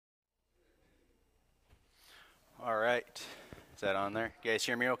right. Is that on there? You guys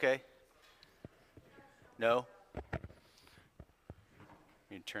hear me okay? No?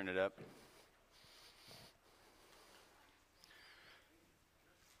 You can turn it up.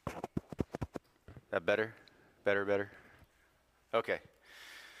 That better? Better? Okay.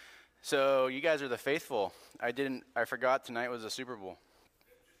 So you guys are the faithful. I forgot tonight was a Super Bowl.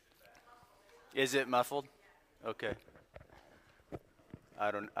 Is it muffled? Okay.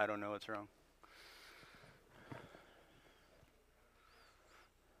 I don't know what's wrong.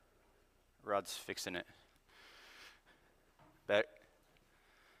 Rod's fixing it. Is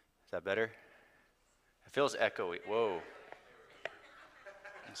that better? It feels echoey. Whoa.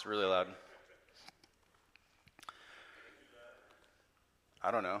 It's really loud.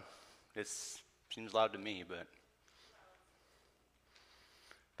 I don't know. It seems loud to me, but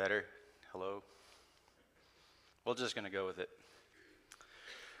better? Hello? We're just going to go with it.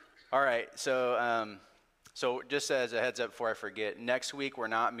 All right, so just as a heads up before I forget, next week we're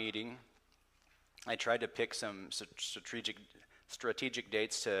not meeting. I tried to pick some strategic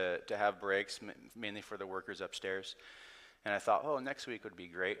dates to have breaks, mainly for the workers upstairs. And I thought, next week would be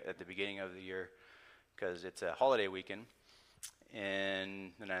great at the beginning of the year because it's a holiday weekend.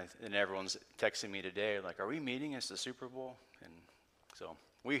 And then everyone's texting me today, like, are we meeting? It's the Super Bowl. And so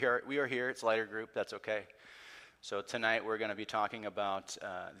we are here. It's a lighter group. That's okay. So tonight we're going to be talking about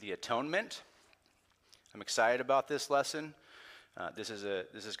the Atonement. I'm excited about this lesson. This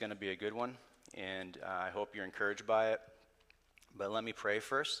is going to be a good one, and I hope you're encouraged by it. But let me pray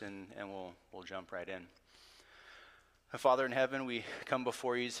first, and we'll jump right in. Father in heaven, we come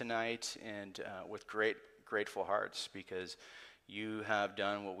before you tonight and with grateful hearts because you have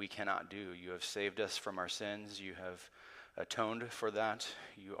done what we cannot do. You have saved us from our sins. You have atoned for that.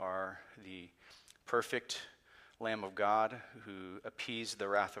 You are the perfect Lamb of God who appeased the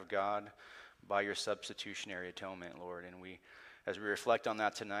wrath of God by your substitutionary atonement, Lord. And as we reflect on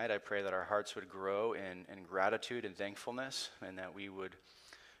that tonight, I pray that our hearts would grow in gratitude and thankfulness, and that we would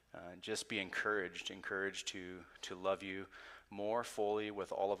just be encouraged to love you more fully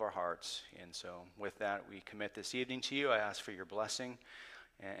with all of our hearts. And so with that, we commit this evening to you. I ask for your blessing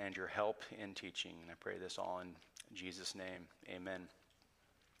and your help in teaching. And I pray this all in Jesus' name. Amen.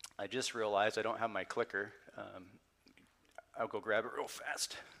 I just realized I don't have my clicker. I'll go grab it real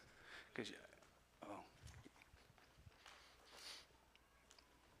fast. Yep.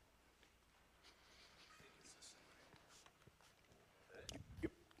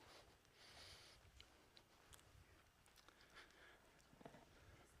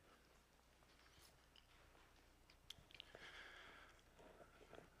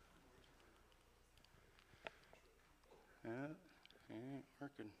 Ain't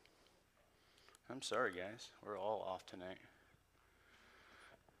working. I'm sorry, guys. We're all off tonight.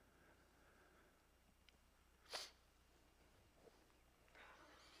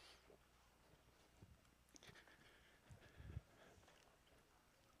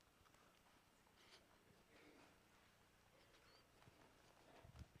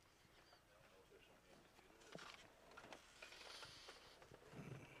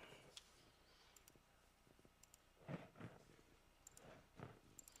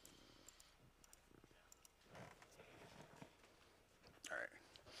 All right.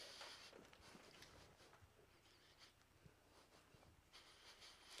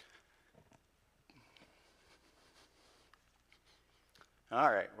 All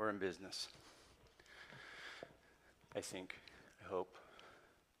right, we're in business. I hope.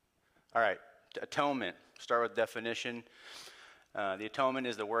 All right, atonement. Start with definition. The atonement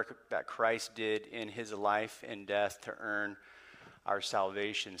is the work that Christ did in his life and death to earn our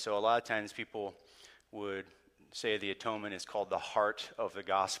salvation. So a lot of times people would say the atonement is called the heart of the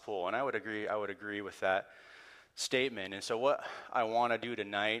gospel, and I would agree with that statement. And so what I want to do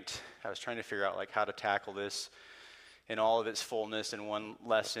tonight, I was trying to figure out how to tackle this in all of its fullness in one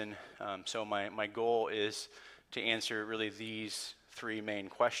lesson. So my goal is to answer really these three main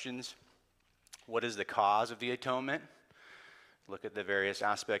questions. What is the cause of the atonement? Look at the various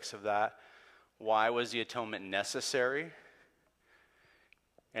aspects of that. Why was the atonement necessary?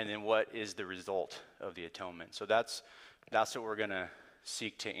 And then what is the result of the atonement? So that's what we're going to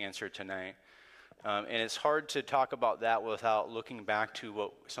seek to answer tonight. And it's hard to talk about that without looking back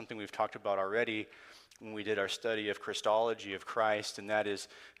to something we've talked about already when we did our study of Christology of Christ, and that is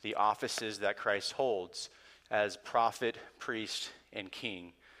the offices that Christ holds as prophet, priest, and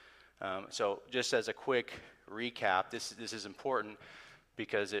king. So just as a quick recap, this is important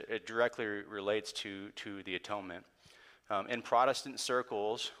because it directly relates to the atonement. In Protestant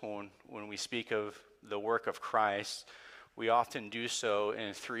circles, when we speak of the work of Christ, we often do so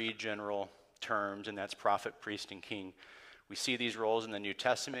in three general terms, and that's prophet, priest, and king. We see these roles in the New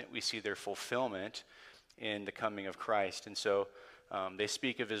Testament. We see their fulfillment in the coming of Christ. And so they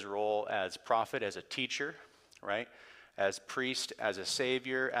speak of his role as prophet, as a teacher, right? As priest, as a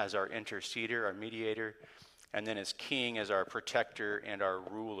savior, as our interceder, our mediator, and then as king, as our protector and our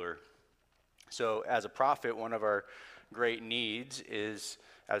ruler. So as a prophet, one of our great needs is,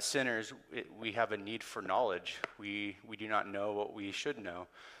 as sinners, we have a need for knowledge. We do not know what we should know.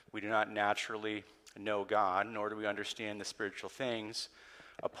 We do not naturally know God, nor do we understand the spiritual things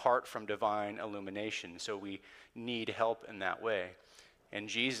apart from divine illumination. So we need help in that way. And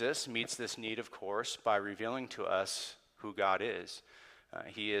Jesus meets this need, of course, by revealing to us who God is.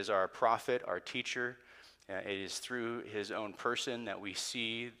 He is our prophet, our teacher. It is through his own person that we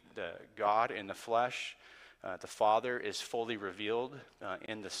see the God in the flesh. The Father is fully revealed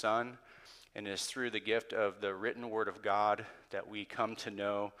in the Son, and it is through the gift of the written word of God that we come to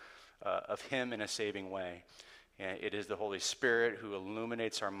know of him in a saving way. And it is the Holy Spirit who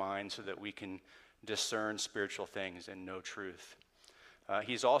illuminates our minds so that we can discern spiritual things and know truth.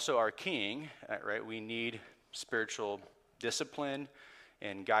 He's also our king, right? We need spiritual discipline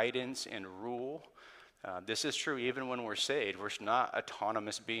and guidance and rule. This is true even when we're saved. We're not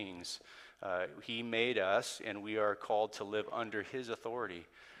autonomous beings. He made us, and we are called to live under his authority.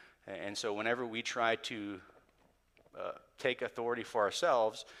 And so whenever we try to take authority for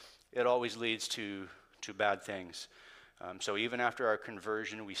ourselves, it always leads to bad things. So even after our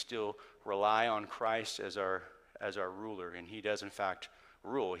conversion, we still rely on Christ as our ruler, and he does in fact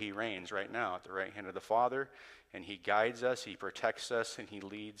rule. He reigns right now at the right hand of the Father, and he guides us, he protects us, and he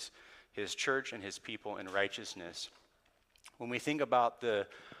leads his church and his people in righteousness. When we think about the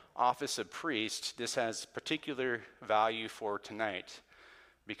office of priest, this has particular value for tonight,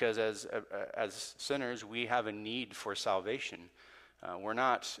 because as sinners, we have a need for salvation. We're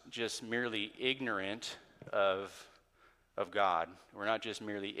not just merely ignorant of God. We're not just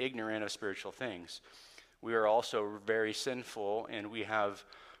merely ignorant of spiritual things. We are also very sinful, and we have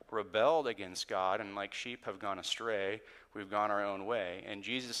rebelled against God, and like sheep have gone astray, we've gone our own way. And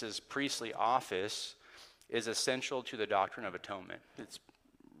Jesus' priestly office is essential to the doctrine of atonement. It's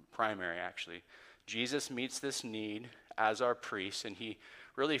primary, actually. Jesus meets this need as our priest, and he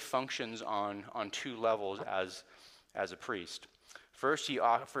really functions on two levels as a priest. First, he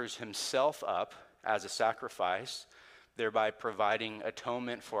offers himself up as a sacrifice, thereby providing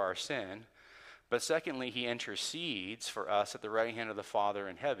atonement for our sin. But secondly, he intercedes for us at the right hand of the Father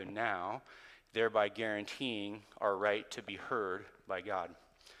in heaven now, thereby guaranteeing our right to be heard by God.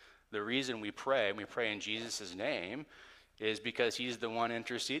 The reason we pray in Jesus' name, is because he's the one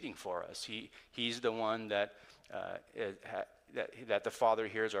interceding for us. He's the one that the Father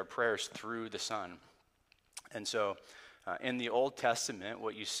hears our prayers through the Son. And so in the Old Testament,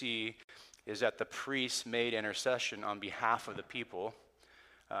 what you see is that the priests made intercession on behalf of the people,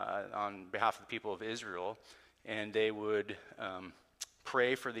 of Israel, and they would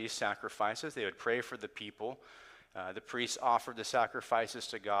pray for these sacrifices. They would pray for the people. The priests offered the sacrifices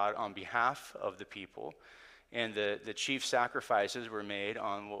to God on behalf of the people, and the chief sacrifices were made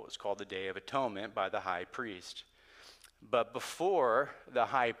on what was called the Day of Atonement by the high priest. But before the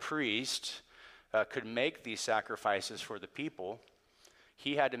high priest could make these sacrifices for the people,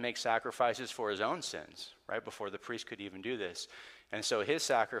 he had to make sacrifices for his own sins, right, before the priest could even do this. And so his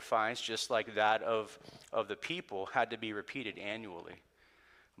sacrifice, just like that of the people, had to be repeated annually.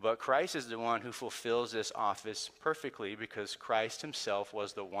 But Christ is the one who fulfills this office perfectly, because Christ himself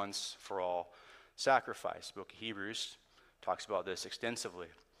was the once-for-all sacrifice. The book of Hebrews talks about this extensively.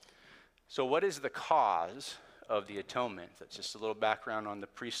 So what is the cause of the atonement? That's just a little background on the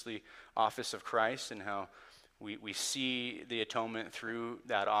priestly office of Christ and how we see the atonement through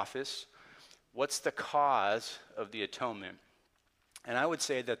that office. What's the cause of the atonement? And I would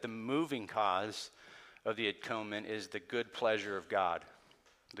say that the moving cause of the atonement is the good pleasure of God.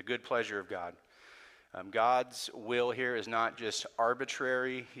 The good pleasure of God. God's will here is not just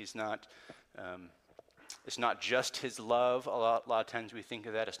arbitrary. It's not just his love. A lot of times we think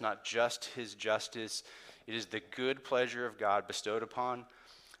of that. It's not just his justice. It is the good pleasure of God bestowed upon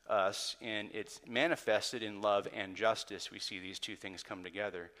us, and it's manifested in love and justice. We see these two things come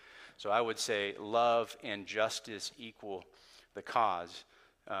together. So I would say love and justice equal the cause.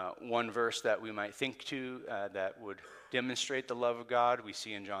 One verse that we might think to that would demonstrate the love of God, we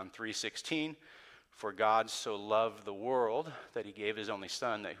see in John 3:16, "For God so loved the world that he gave his only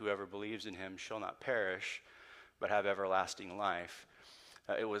Son, that whoever believes in him shall not perish, but have everlasting life."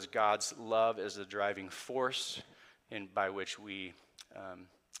 It was God's love as the driving force by which we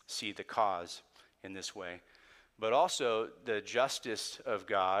see the cause in this way. But also the justice of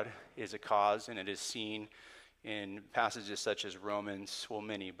God is a cause, and it is seen in passages such as Romans, well,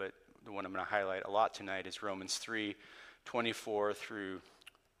 many, but the one I'm going to highlight a lot tonight is Romans 3:24 through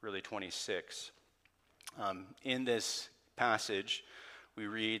really 26. In this passage, we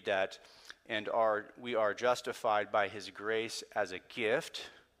read that, we are justified by his grace as a gift.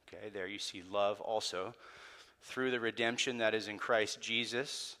 Okay, there you see love also, through the redemption that is in Christ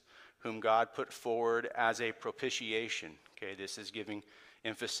Jesus, whom God put forward as a propitiation. Okay, this is giving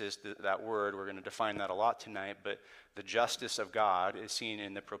emphasis to that word. We're going to define that a lot tonight, but the justice of God is seen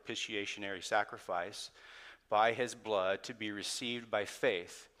in the propitiatory sacrifice by his blood to be received by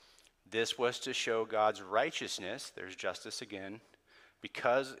faith. This was to show God's righteousness, there's justice again,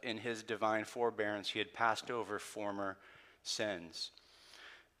 because in his divine forbearance he had passed over former sins.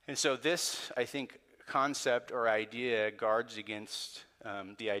 And so this, I think, concept or idea guards against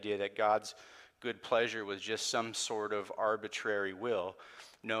the idea that God's good pleasure was just some sort of arbitrary will.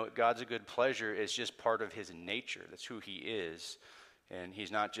 No, God's good pleasure is just part of his nature. That's who he is. And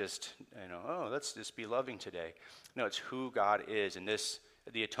he's not just, let's just be loving today. No, it's who God is. And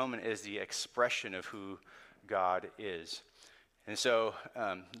the atonement is the expression of who God is. And so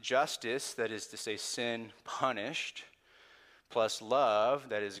justice, that is to say sin punished, plus love,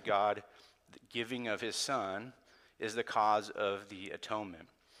 that is God giving of his son, is the cause of the atonement.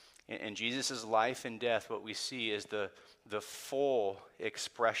 In Jesus' life and death, what we see is the full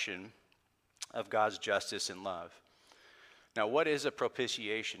expression of God's justice and love. Now, what is a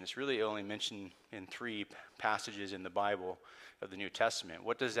propitiation? It's really only mentioned in 3 passages in the Bible of the New Testament.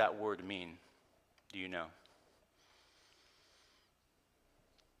 What does that word mean? Do you know?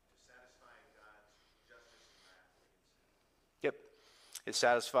 Satisfying God's justice and wrath. Yep. It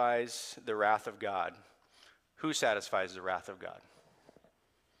satisfies the wrath of God. Who satisfies the wrath of God?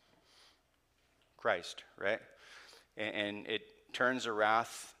 Christ, right? And it turns the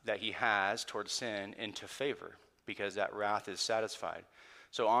wrath that he has towards sin into favor because that wrath is satisfied.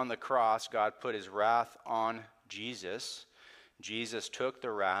 So on the cross, God put his wrath on Jesus. Jesus took the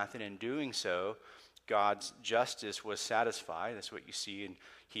wrath, and in doing so, God's justice was satisfied. That's what you see in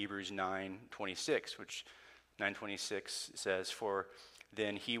Hebrews 9:26, which 9:26 says, "For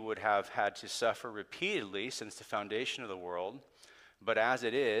then he would have had to suffer repeatedly since the foundation of the world. But as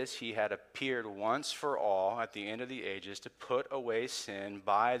it is, he had appeared once for all at the end of the ages to put away sin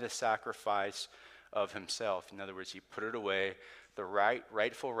by the sacrifice of himself." In other words, he put it away. The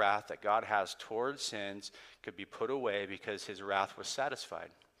rightful wrath that God has towards sins could be put away because his wrath was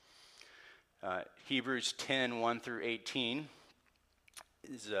satisfied. Hebrews 10:1 through 18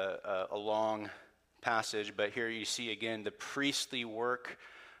 is a long passage, but here you see again the priestly work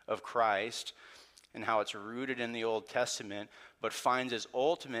of Christ and how it's rooted in the Old Testament, but finds its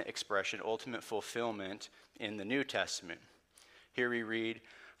ultimate expression, ultimate fulfillment in the New Testament. Here we read,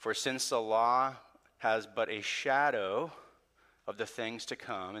 "For since the law has but a shadow of the things to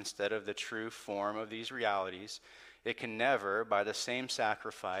come instead of the true form of these realities, it can never, by the same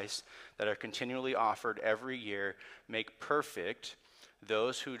sacrifice that are continually offered every year, make perfect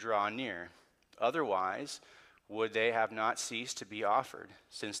those who draw near. Otherwise, would they have not ceased to be offered,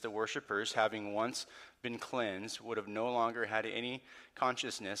 since the worshipers, having once been cleansed, would have no longer had any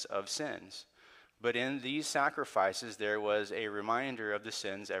consciousness of sins. But in these sacrifices there was a reminder of the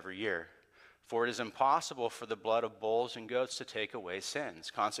sins every year. For it is impossible for the blood of bulls and goats to take away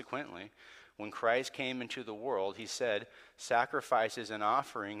sins. Consequently, when Christ came into the world, he said, 'Sacrifices and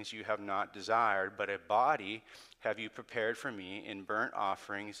offerings you have not desired, but a body have you prepared for me. In burnt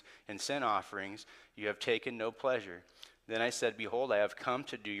offerings and sin offerings you have taken no pleasure.' Then I said, 'Behold, I have come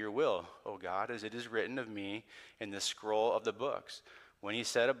to do your will, O God, as it is written of me in the scroll of the books.' When he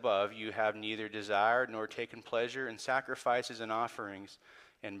said above, 'You have neither desired nor taken pleasure in sacrifices and offerings,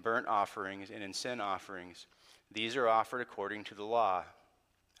 in burnt offerings and in sin offerings. These are offered according to the law.'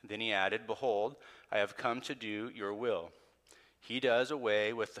 Then he added, 'Behold, I have come to do your will.' He does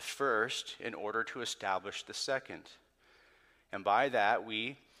away with the first in order to establish the second. And by that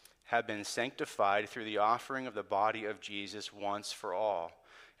we have been sanctified through the offering of the body of Jesus once for all.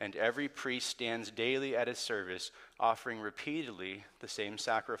 And every priest stands daily at his service, offering repeatedly the same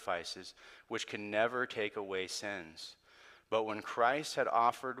sacrifices, which can never take away sins. But when Christ had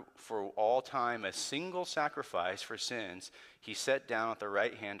offered for all time a single sacrifice for sins, he sat down at the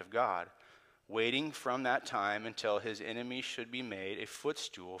right hand of God, waiting from that time until his enemies should be made a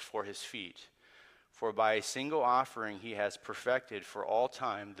footstool for his feet. For by a single offering he has perfected for all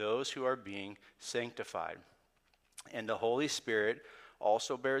time those who are being sanctified. And the Holy Spirit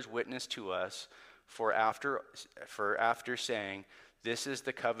also bears witness to us, for after saying, This is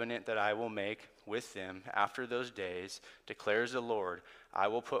the covenant that I will make with them after those days, declares the Lord. I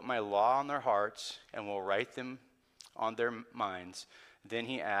will put my law on their hearts and will write them on their minds. Then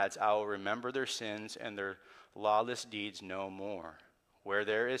he adds, I will remember their sins and their lawless deeds no more. Where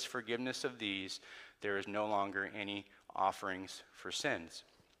there is forgiveness of these, there is no longer any offerings for sins.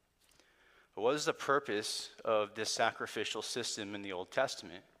 But what is the purpose of this sacrificial system in the Old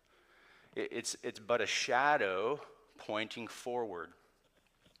Testament? It's but a shadow pointing forward.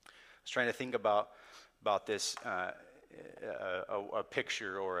 I was trying to think about this, a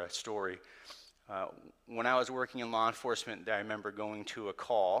picture or a story. When I was working in law enforcement, I remember going to a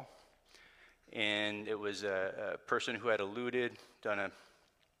call, and it was a person who had eluded, done a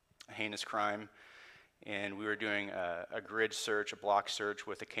heinous crime, and we were doing a grid search, a block search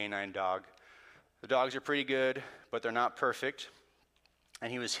with a canine dog. The dogs are pretty good, but they're not perfect,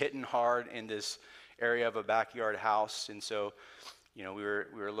 and he was hitting hard in this area of a backyard house, and so, we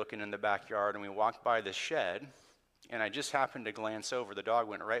were looking in the backyard, and we walked by the shed, and I just happened to glance over. The dog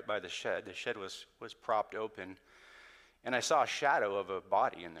went right by the shed. The shed was propped open, and I saw a shadow of a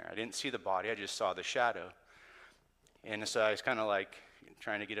body in there. I didn't see the body. I just saw the shadow, and so I was kind of like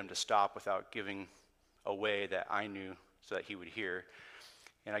trying to get him to stop without giving away that I knew so that he would hear.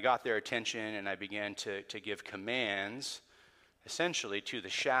 And I got their attention, and I began to give commands, essentially, to the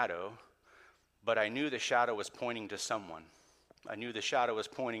shadow, but I knew the shadow was pointing to someone. I knew the shadow was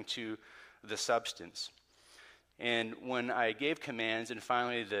pointing to the substance. And when I gave commands and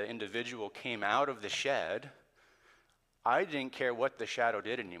finally the individual came out of the shed, I didn't care what the shadow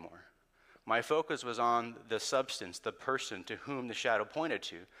did anymore. My focus was on the substance, the person to whom the shadow pointed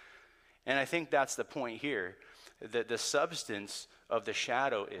to. And I think that's the point here, that the substance of the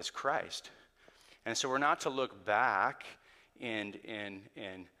shadow is Christ. And so we're not to look back and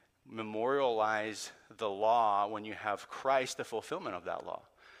memorialize the law when you have Christ, the fulfillment of that law.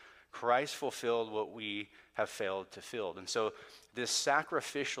 Christ fulfilled what we have failed to fill. And so this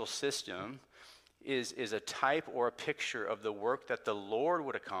sacrificial system is a type or a picture of the work that the Lord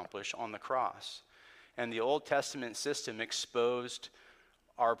would accomplish on the cross. And the Old Testament system exposed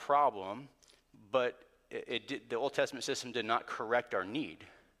our problem, but the Old Testament system did not correct our need.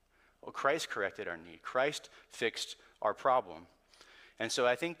 Well, Christ corrected our need. Christ fixed our problem. And so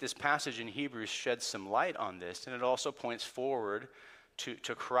I think this passage in Hebrews sheds some light on this, and it also points forward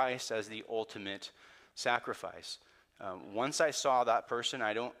to Christ as the ultimate sacrifice. Once I saw that person,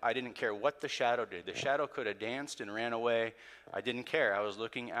 I didn't care what the shadow did. The shadow could have danced and ran away. I didn't care. I was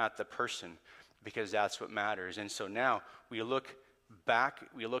looking at the person because that's what matters. And so now we look back,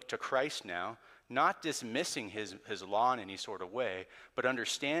 we look to Christ now, not dismissing his law in any sort of way, but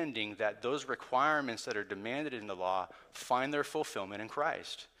understanding that those requirements that are demanded in the law find their fulfillment in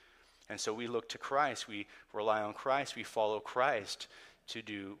Christ. And so we look to Christ, we rely on Christ, we follow Christ to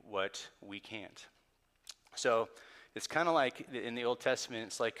do what we can't. So it's kind of like in the Old Testament,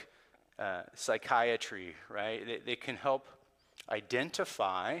 it's like psychiatry, right? They can help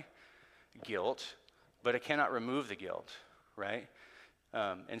identify guilt, but it cannot remove the guilt, right?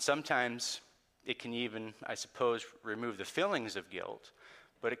 And sometimes it can even, I suppose, remove the feelings of guilt,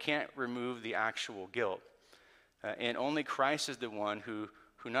 but it can't remove the actual guilt. And only Christ is the one who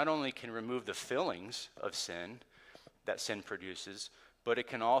not only can remove the feelings of sin that sin produces, but it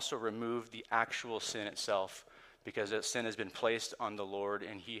can also remove the actual sin itself, because that sin has been placed on the Lord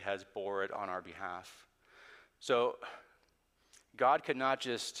and he has bore it on our behalf. So God could not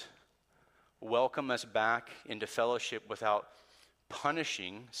just welcome us back into fellowship without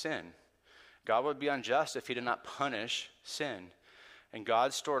punishing sin. God would be unjust if he did not punish sin. And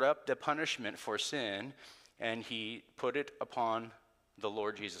God stored up the punishment for sin, and he put it upon the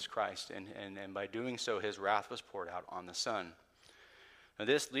Lord Jesus Christ. And by doing so, his wrath was poured out on the Son. Now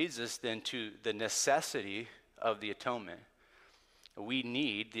this leads us then to the necessity of the atonement. We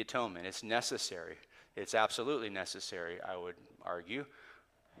need the atonement. It's necessary. It's absolutely necessary, I would argue.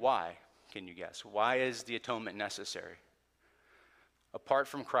 Why? Can you guess? Why is the atonement necessary? Apart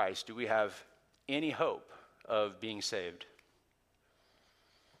from Christ, do we have any hope of being saved?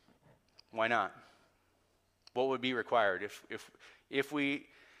 Why not? What would be required? If we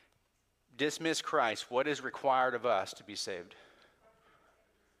dismiss Christ, what is required of us to be saved?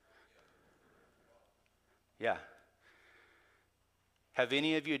 Yeah. Have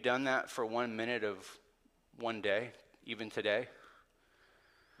any of you done that for 1 minute of one day, even today?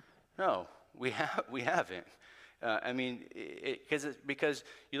 No, we haven't. Because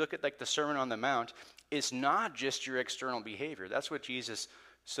you look at like the Sermon on the Mount, it's not just your external behavior. That's what Jesus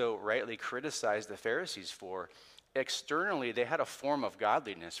so rightly criticized the Pharisees for. externally, they had a form of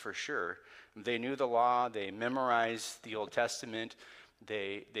godliness for sure. They knew the law, they memorized the Old Testament,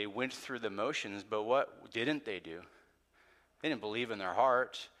 they went through the motions, but what didn't they do? They didn't believe in their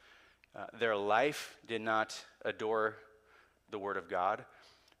heart. Their life did not adore the Word of God.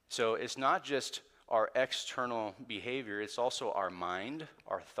 So it's not just our external behavior, it's also our mind,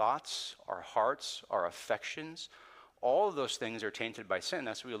 our thoughts, our hearts, our affections. All of those things are tainted by sin.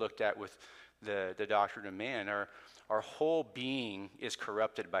 That's what we looked at with the doctrine of man. Our whole being is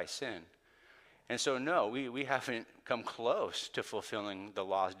corrupted by sin. And so no, we haven't come close to fulfilling the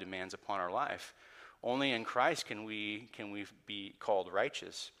law's demands upon our life. Only in Christ can we be called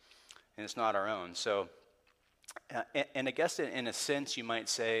righteous, and it's not our own. So, and I guess in a sense you might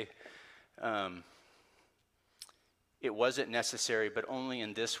say, it wasn't necessary, but only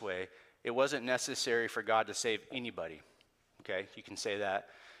in this way. It wasn't necessary for God to save anybody. Okay, you can say that.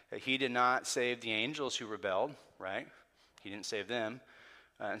 He did not save the angels who rebelled, right? He didn't save them.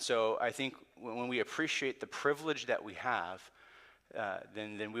 And so I think when we appreciate the privilege that we have,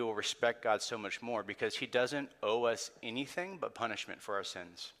 then we will respect God so much more, because he doesn't owe us anything but punishment for our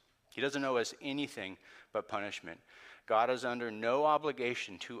sins. He doesn't owe us anything but punishment. God is under no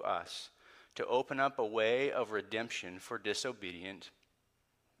obligation to us to open up a way of redemption for disobedient,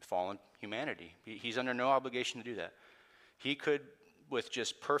 fallen humanity. He's under no obligation to do that. He could, with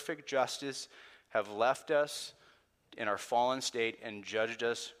just perfect justice, have left us in our fallen state and judged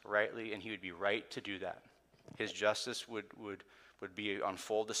us rightly, and he would be right to do that. His justice would be on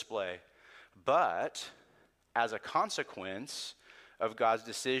full display. But as a consequence of God's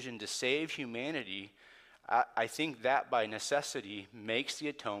decision to save humanity, I think that by necessity makes the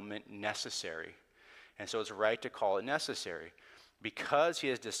atonement necessary. And so it's right to call it necessary. Because he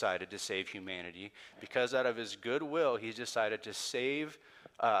has decided to save humanity, because out of his good will he's decided to save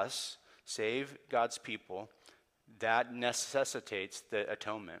us, save God's people, that necessitates the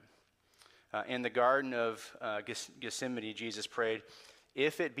atonement. In the Garden of Gethsemane, Jesus prayed,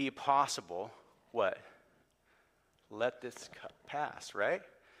 if it be possible, what? Let this cup pass, right?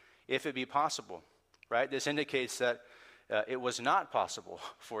 If it be possible, right? This indicates that it was not possible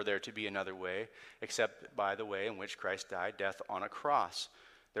for there to be another way except by the way in which Christ died, death on a cross.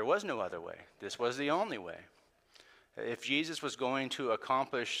 There was no other way. This was the only way. If Jesus was going to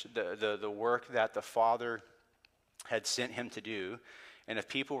accomplish the work that the Father had sent him to do, and if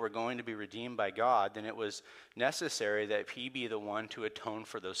people were going to be redeemed by God, then it was necessary that he be the one to atone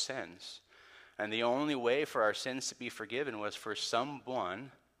for those sins. And the only way for our sins to be forgiven was for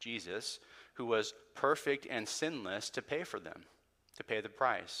someone, Jesus, who was perfect and sinless, to pay for them, to pay the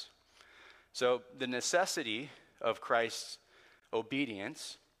price. So the necessity of Christ's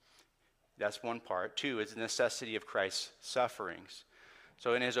obedience, that's one part. Two is the necessity of Christ's sufferings.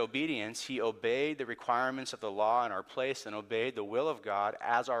 So in his obedience, he obeyed the requirements of the law in our place and obeyed the will of God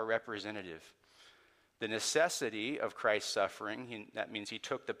as our representative. The necessity of Christ's suffering, that means he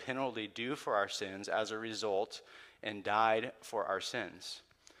took the penalty due for our sins as a result and died for our sins.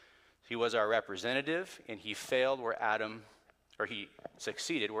 He was our representative, and he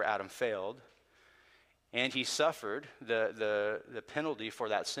succeeded where Adam failed, and he suffered the penalty for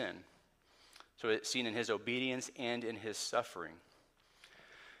that sin. So it's seen in his obedience and in his suffering.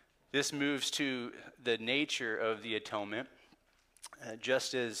 This moves to the nature of the atonement.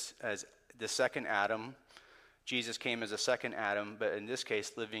 Just as the second Adam, Jesus came as a second Adam, but in this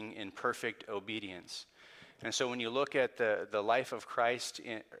case living in perfect obedience. And so when you look at the life of Christ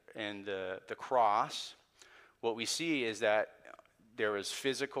and the cross, what we see is that there was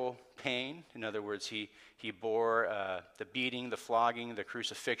physical pain. In other words, he bore the beating, the flogging, the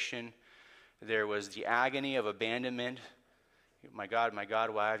crucifixion. There was the agony of abandonment. My God,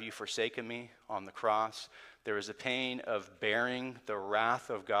 why have you forsaken me? On the cross. There was the pain of bearing the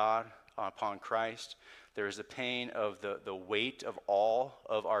wrath of God upon Christ. There is the pain of the weight of all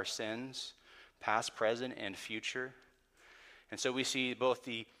of our sins, past, present, and future. And so we see both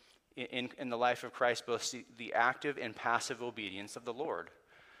in the life of Christ, both the active and passive obedience of the Lord.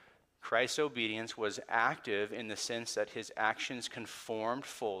 Christ's obedience was active in the sense that his actions conformed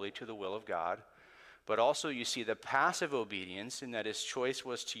fully to the will of God. But also you see the passive obedience in that his choice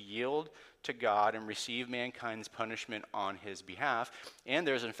was to yield to God and receive mankind's punishment on his behalf. And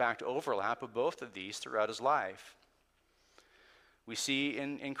there's in fact overlap of both of these throughout his life. We see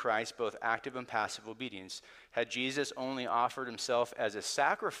in Christ both active and passive obedience. Had Jesus only offered himself as a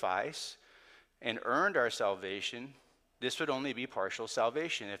sacrifice and earned our salvation, this would only be partial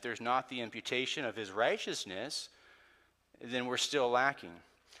salvation. If there's not the imputation of his righteousness, then we're still lacking.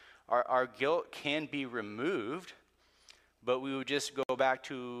 Our guilt can be removed, but we would just go back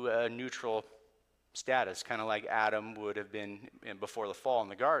to a neutral status, kind of like Adam would have been before the fall in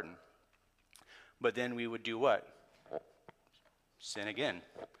the garden. But then we would do what? Sin again,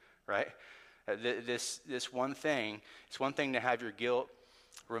 right? This one thing, it's one thing to have your guilt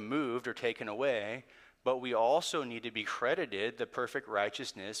removed or taken away, but we also need to be credited the perfect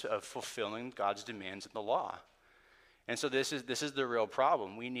righteousness of fulfilling God's demands in the law. And so this is the real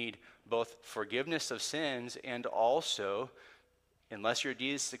problem. We need both forgiveness of sins and also, unless your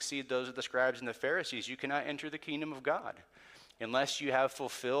deeds succeed those of the scribes and the Pharisees, you cannot enter the kingdom of God. Unless you have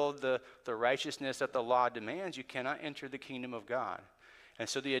fulfilled the righteousness that the law demands, you cannot enter the kingdom of God. And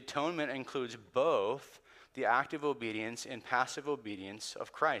so the atonement includes both the active obedience and passive obedience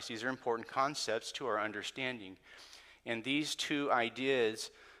of Christ. These are important concepts to our understanding. And these two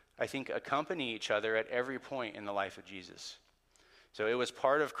ideas, I think, accompany each other at every point in the life of Jesus. So it was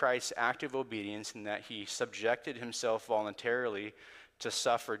part of Christ's active obedience in that he subjected himself voluntarily to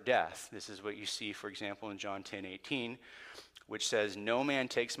suffer death. This is what you see, for example, in John 10:18, which says, "No man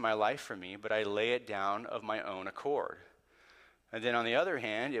takes my life from me, but I lay it down of my own accord." And then on the other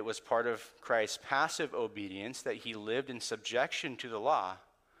hand, it was part of Christ's passive obedience that he lived in subjection to the law,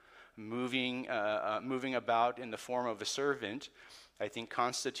 moving about in the form of a servant, I think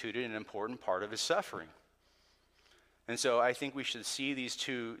constituted an important part of his suffering. And so I think we should see these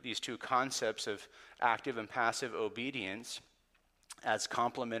two concepts of active and passive obedience as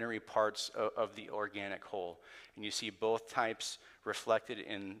complementary parts of the organic whole. And you see both types reflected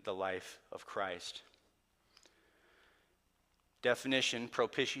in the life of Christ. Definition,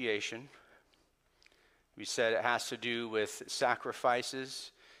 propitiation. We said it has to do with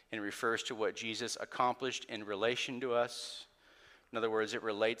sacrifices and refers to what Jesus accomplished in relation to us. In other words, it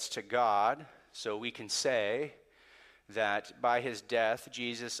relates to God. So we can say that by his death,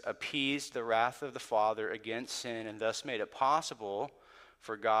 Jesus appeased the wrath of the Father against sin and thus made it possible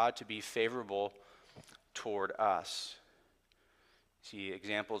for God to be favorable toward us. See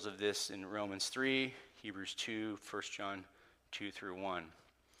examples of this in Romans 3, Hebrews 2, 1 John 2 through 1.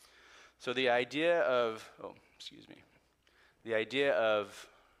 So the idea of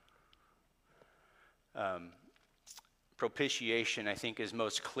propitiation, I think, is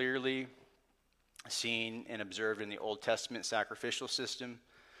most clearly seen and observed in the Old Testament sacrificial system.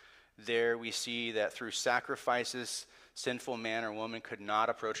 There we see that through sacrifices, sinful man or woman could not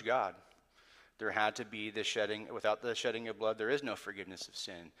approach God. There had to be the shedding. Without the shedding of blood, there is no forgiveness of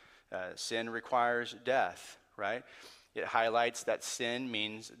sin. Sin requires death, right? It highlights that sin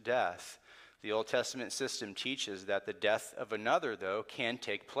means death. The Old Testament system teaches that the death of another, though, can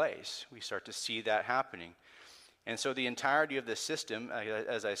take place. We start to see that happening. And so the entirety of the system,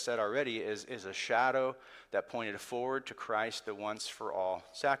 as I said already, is a shadow that pointed forward to Christ, the once-for-all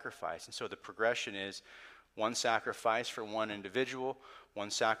sacrifice. And so the progression is one sacrifice for one individual,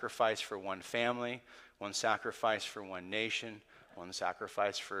 one sacrifice for one family, one sacrifice for one nation, one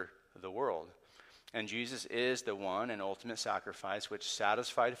sacrifice for the world. And Jesus is the one and ultimate sacrifice which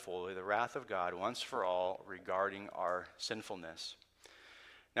satisfied fully the wrath of God once for all regarding our sinfulness.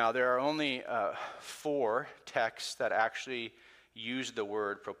 Now, there are only 4 texts that actually use the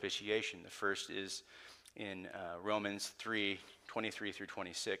word propitiation. The first is in Romans 3:23 through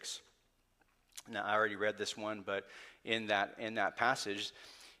 26. Now, I already read this one, but in that passage,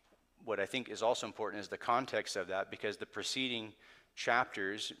 what I think is also important is the context of that, because the preceding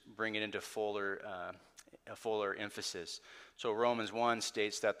chapters bring it into a fuller emphasis. So Romans 1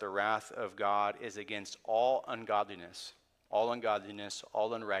 states that the wrath of God is against all ungodliness, all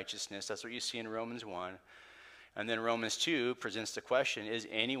unrighteousness. That's what you see in Romans 1. And then Romans 2 presents the question, is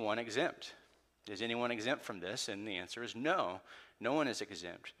anyone exempt? Is anyone exempt from this? And the answer is no. No one is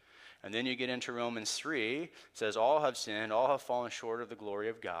exempt. And then you get into Romans 3, it says, all have sinned, all have fallen short of the glory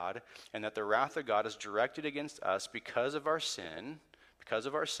of God, and that the wrath of God is directed against us because of our sin,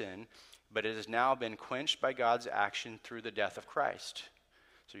 but it has now been quenched by God's action through the death of Christ.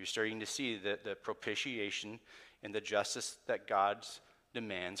 So you're starting to see the propitiation and the justice that God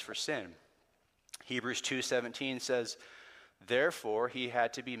demands for sin. Hebrews 2:17 says, therefore he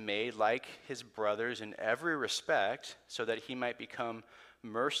had to be made like his brothers in every respect, so that he might become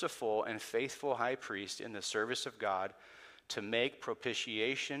merciful and faithful high priest in the service of God, to make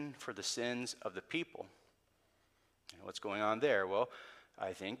propitiation for the sins of the people. And what's going on there? Well,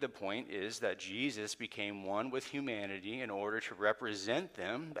 I think the point is that Jesus became one with humanity in order to represent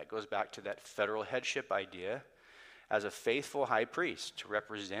them. That goes back to that federal headship idea, as a faithful high priest to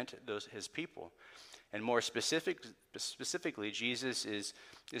represent his people. And more specifically, Jesus is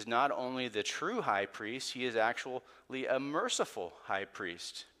not only the true high priest, he is actually a merciful high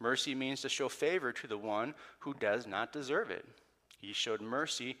priest. Mercy means to show favor to the one who does not deserve it. He showed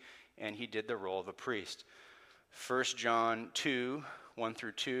mercy and he did the role of a priest. 1 John 2, 1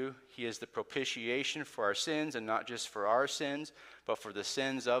 through 2, he is the propitiation for our sins, and not just for our sins, but for the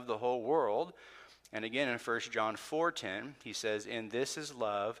sins of the whole world. And again in 1 John 4:10, he says, "In this is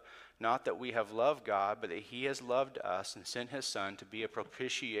love, not that we have loved God, but that he has loved us and sent his Son to be a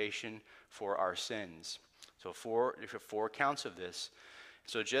propitiation for our sins." So four counts of this.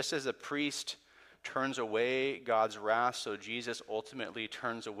 So just as a priest turns away God's wrath, so Jesus ultimately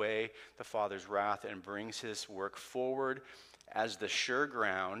turns away the Father's wrath and brings his work forward as the sure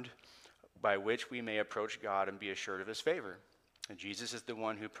ground by which we may approach God and be assured of his favor. And Jesus is the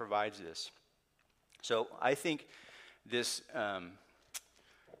one who provides this. So I think this kind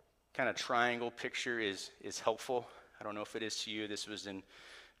of triangle picture is helpful. I don't know if it is to you. This was in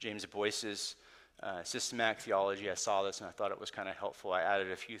James Boyce's systematic theology. I saw this and I thought it was kind of helpful. I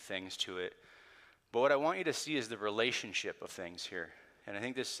added a few things to it. But what I want you to see is the relationship of things here. And I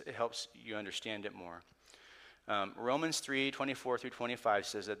think this helps you understand it more. Romans 3:24 through 25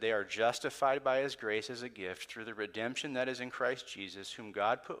 says that they are justified by his grace as a gift through the redemption that is in Christ Jesus, whom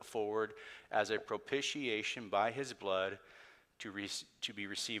God put forward as a propitiation by his blood to be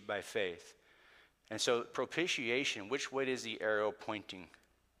received by faith. And so propitiation, which way is the arrow pointing?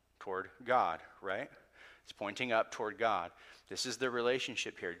 Toward God, right? It's pointing up toward God. This is the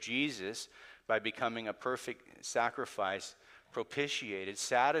relationship here. Jesus, by becoming a perfect sacrifice, propitiated,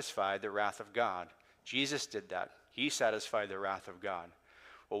 satisfied the wrath of God. Jesus did that. He satisfied the wrath of God.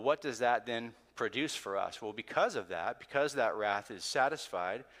 Well, what does that then produce for us? Well, because of that, because that wrath is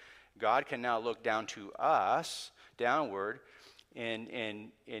satisfied, God can now look down to us, downward,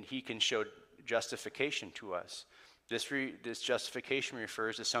 and he can show justification to us. This justification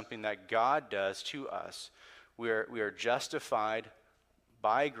refers to something that God does to us. We are justified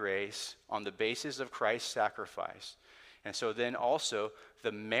by grace on the basis of Christ's sacrifice. And so then also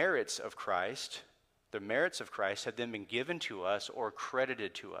the merits of Christ have then been given to us or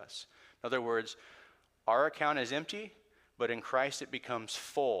credited to us. In other words, our account is empty, but in Christ it becomes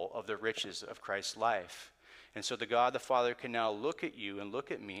full of the riches of Christ's life. And so the God the Father can now look at you and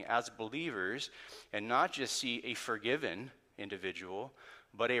look at me as believers and not just see a forgiven individual,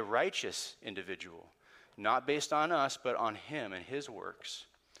 but a righteous individual. Not based on us, but on him and his works.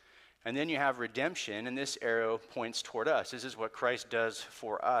 And then you have redemption, and this arrow points toward us. This is what Christ does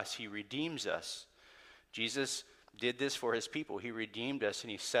for us. He redeems us. Jesus did this for his people. He redeemed us,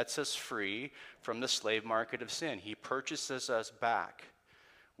 and he sets us free from the slave market of sin. He purchases us back.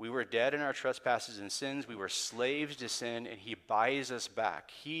 We were dead in our trespasses and sins. We were slaves to sin, and he buys us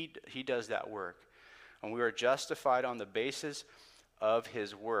back. He does that work. And we are justified on the basis of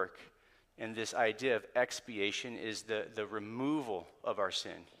his work. And this idea of expiation is the removal of our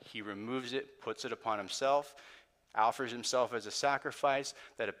sin. He removes it, puts it upon himself, offers himself as a sacrifice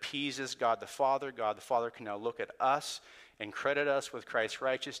that appeases God the Father. God the Father can now look at us and credit us with Christ's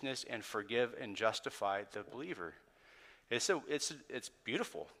righteousness and forgive and justify the believer. It's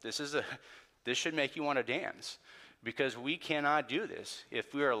beautiful. This should make you want to dance, because we cannot do this.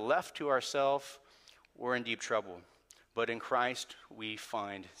 If we are left to ourselves, we're in deep trouble. But in Christ, we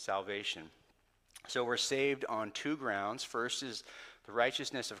find salvation. So we're saved on two grounds. First is the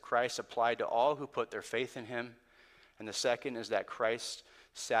righteousness of Christ applied to all who put their faith in him. And the second is that Christ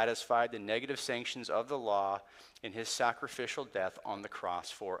satisfied the negative sanctions of the law in his sacrificial death on the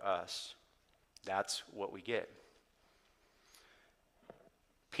cross for us. That's what we get.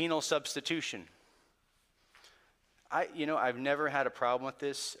 Penal substitution. I've never had a problem with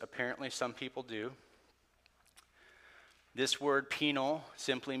this. Apparently some people do. This word penal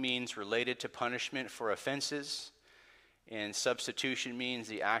simply means related to punishment for offenses, and substitution means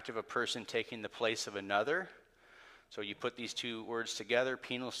the act of a person taking the place of another. So you put these two words together.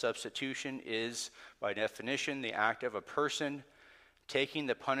 Penal substitution is, by definition, the act of a person taking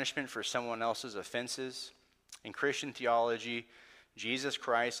the punishment for someone else's offenses. In Christian theology, Jesus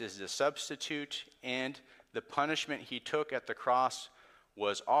Christ is the substitute, and the punishment he took at the cross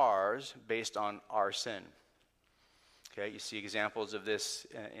was ours based on our sin. Okay, you see examples of this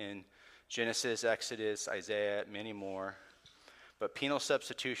in Genesis, Exodus, Isaiah, many more. But penal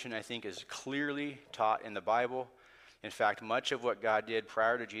substitution, I think, is clearly taught in the Bible. In fact, much of what God did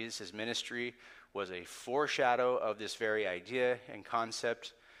prior to Jesus' ministry was a foreshadow of this very idea and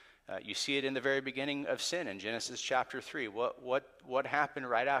concept. You see it in the very beginning of sin in Genesis chapter 3. What happened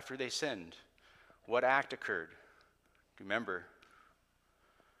right after they sinned? What act occurred? Do you remember?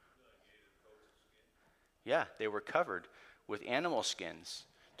 Yeah, they were covered with animal skins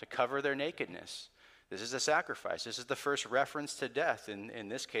to cover their nakedness. This is a sacrifice. This is the first reference to death. In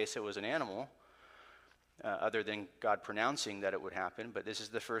this case, it was an animal. other than God pronouncing that it would happen, but this is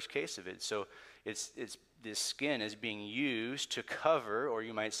the first case of it. So it's this skin is being used to cover, or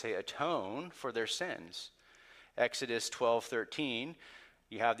you might say atone, for their sins. Exodus 12:13,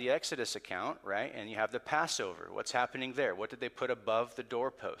 you have the Exodus account, right? And you have the Passover. What's happening there? What did they put above the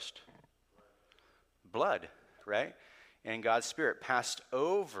doorpost? Blood, right? And God's Spirit passed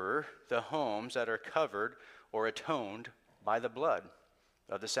over the homes that are covered or atoned by the blood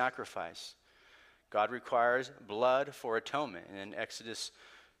of the sacrifice. God requires blood for atonement. And in Exodus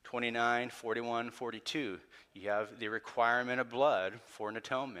 29, 41, 42, you have the requirement of blood for an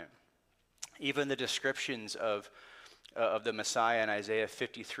atonement. Even the descriptions of the Messiah in Isaiah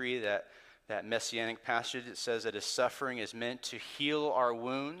 53, that messianic passage, it says that his suffering is meant to heal our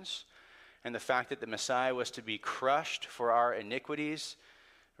wounds. And the fact that the Messiah was to be crushed for our iniquities,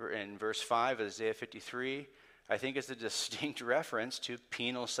 in verse 5 of Isaiah 53, I think is a distinct reference to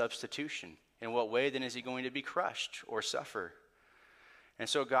penal substitution. In what way then is he going to be crushed or suffer? And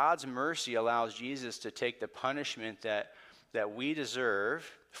so God's mercy allows Jesus to take the punishment that we deserve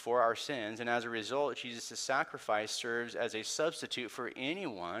for our sins, and as a result, Jesus' sacrifice serves as a substitute for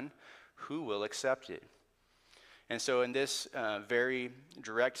anyone who will accept it. And so in this very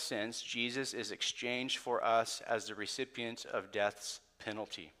direct sense, Jesus is exchanged for us as the recipient of death's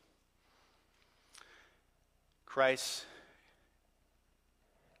penalty. Christ's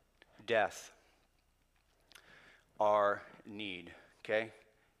death, our need, okay?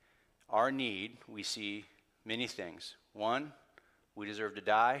 Our need, we see many things. One, we deserve to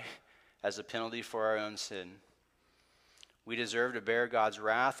die as a penalty for our own sin. We deserve to bear God's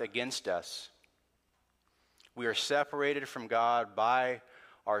wrath against us. We are separated from God by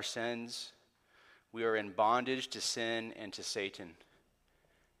our sins. We are in bondage to sin and to Satan.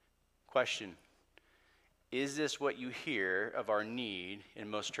 Question: is this what you hear of our need in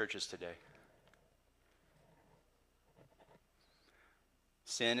most churches today?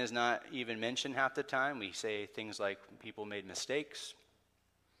 Sin is not even mentioned half the time. We say things like people made mistakes.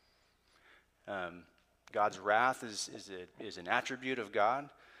 God's wrath is an attribute of God.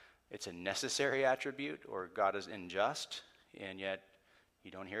 It's a necessary attribute, or God is unjust, and yet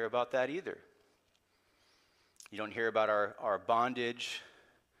you don't hear about that either. You don't hear about our bondage.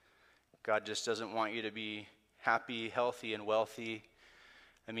 God just doesn't want you to be happy, healthy, and wealthy.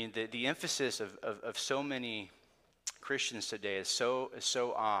 I mean, the emphasis of so many Christians today is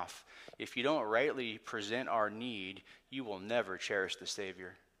so off. If you don't rightly present our need, you will never cherish the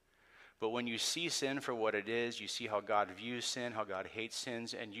Savior. But when you see sin for what it is, you see how God views sin, how God hates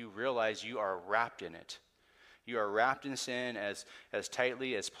sins, and you realize you are wrapped in it. You are wrapped in sin as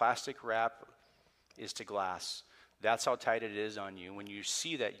tightly as plastic wrap is to glass. That's how tight it is on you. When you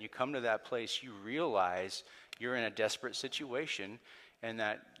see that, you come to that place, you realize you're in a desperate situation, and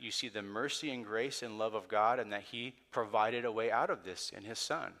that you see the mercy and grace and love of God, and that he provided a way out of this in his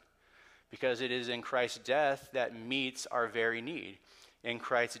Son. Because it is in Christ's death that meets our very need. In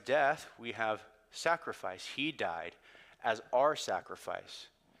Christ's death, we have sacrifice. He died as our sacrifice.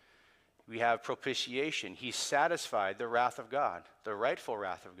 We have propitiation. He satisfied the wrath of God, the rightful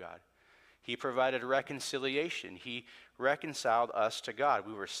wrath of God. He provided reconciliation. He reconciled us to God.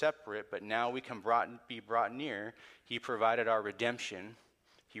 We were separate, but now we can be brought near. He provided our redemption.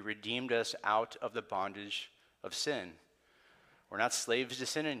 He redeemed us out of the bondage of sin. We're not slaves to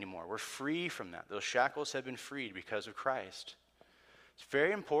sin anymore. We're free from that. Those shackles have been freed because of Christ. It's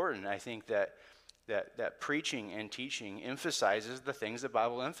very important, I think, that preaching and teaching emphasizes the things the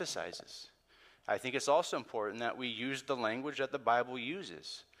Bible emphasizes. I think it's also important that we use the language that the Bible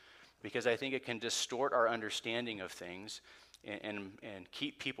uses, because I think it can distort our understanding of things and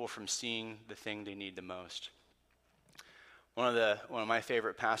keep people from seeing the thing they need the most. One of my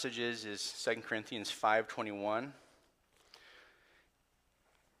favorite passages is 2 Corinthians 5:21.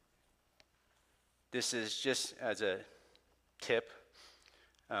 This is just as a tip.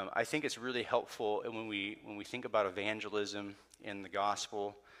 I think it's really helpful when we think about evangelism in the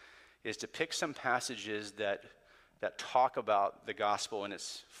gospel, is to pick some passages that talk about the gospel in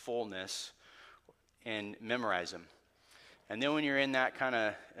its fullness and memorize them. And then when you're in that kind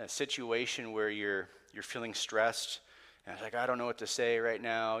of situation where you're feeling stressed, and it's like, I don't know what to say right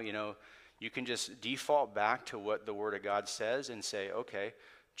now, you can just default back to what the Word of God says and say, okay,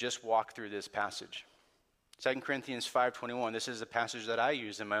 just walk through this passage. 2 Corinthians 5:21, this is a passage that I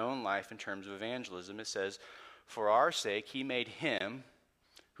use in my own life in terms of evangelism. It says, for our sake he made him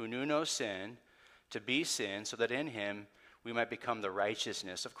who knew no sin to be sin, so that in him we might become the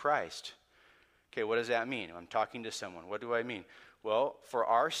righteousness of Christ. Okay, what does that mean? I'm talking to someone. What do I mean? Well, for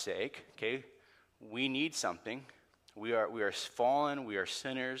our sake, okay, we need something. We are fallen, we are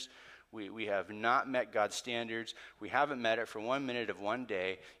sinners, We have not met God's standards. We haven't met it for 1 minute of one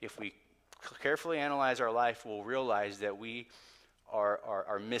day. If we carefully analyze our life, we'll realize that we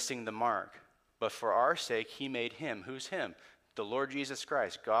are missing the mark. But for our sake, he made him. Who's him? The Lord Jesus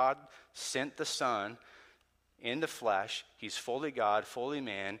Christ. God sent the Son in the flesh. He's fully God, fully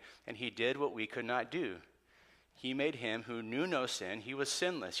man, and he did what we could not do. He made him who knew no sin. He was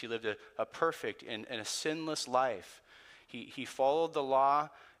sinless. He lived a perfect and a sinless life. He followed the law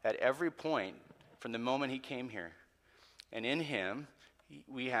at every point from the moment he came here. And in him,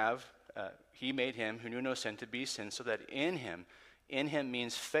 he made him who knew no sin to be sin, so that in him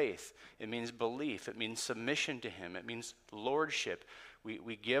means faith. It means belief. It means submission to him. It means lordship.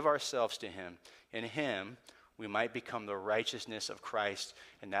 We give ourselves to him. In him, we might become the righteousness of Christ,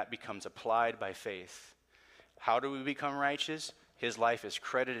 and that becomes applied by faith. How do we become righteous? His life is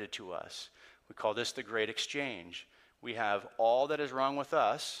credited to us. We call this the great exchange. We have all that is wrong with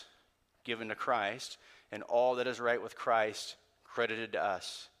us given to Christ, and all that is right with Christ credited to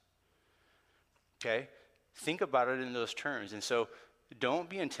us. Okay? Think about it in those terms. And so don't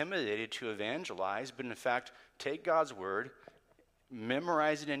be intimidated to evangelize, but in fact, take God's word,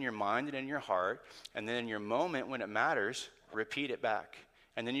 memorize it in your mind and in your heart, and then in your moment when it matters, repeat it back.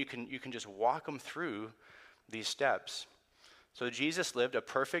 And then you can just walk them through these steps. So Jesus lived a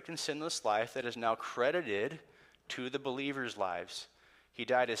perfect and sinless life that is now credited to the believers' lives. He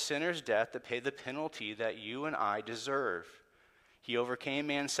died a sinner's death to pay the penalty that you and I deserve. He overcame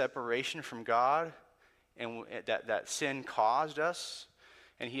man's separation from God and that sin caused us,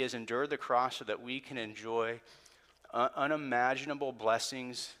 and he has endured the cross so that we can enjoy unimaginable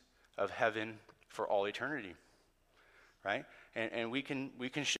blessings of heaven for all eternity, right? And we can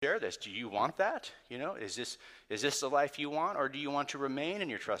share this. Do you want that? Is this the life you want, or do you want to remain in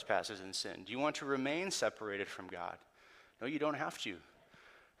your trespasses and sin? Do you want to remain separated from God? No, you don't have to.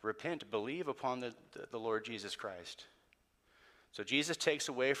 Repent, believe upon the Lord Jesus Christ. So Jesus takes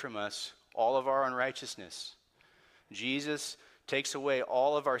away from us all of our unrighteousness. Jesus takes away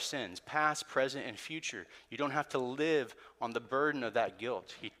all of our sins, past, present, and future. You don't have to live on the burden of that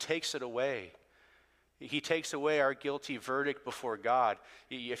guilt. He takes it away. He takes away our guilty verdict before God.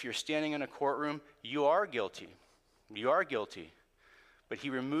 If you're standing in a courtroom, you are guilty. You are guilty. But he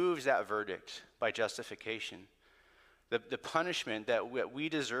removes that verdict by justification. The punishment that we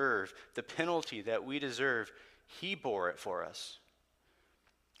deserve, the penalty that we deserve, he bore it for us.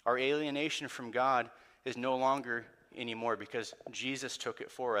 Our alienation from God is no longer anymore because Jesus took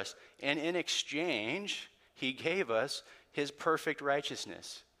it for us. And in exchange, he gave us his perfect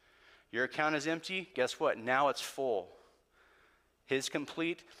righteousness. Your account is empty. Guess what? Now it's full. His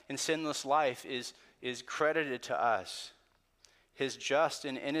complete and sinless life is credited to us. His just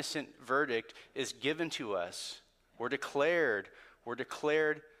and innocent verdict is given to us. We're declared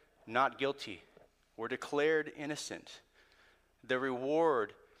not guilty. We're declared innocent. The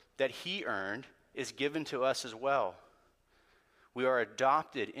reward that he earned is given to us as well. We are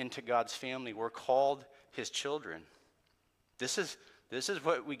adopted into God's family. We're called his children. This is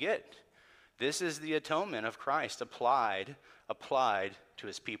what we get. This is the atonement of Christ applied to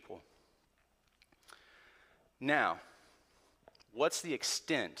his people. Now, what's the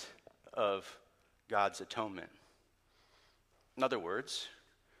extent of God's atonement? In other words,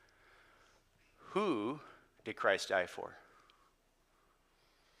 who did Christ die for?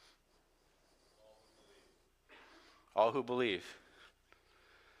 All who believe.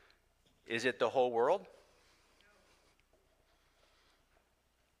 Is it the whole world?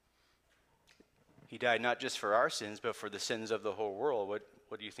 He died not just for our sins, but for the sins of the whole world. What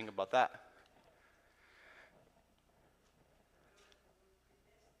do you think about that?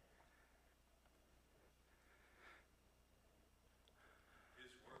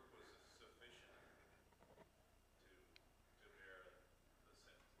 His work was sufficient to bear the sins of the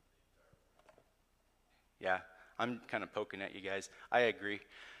entire world. Yeah, I'm kind of poking at you guys. I agree.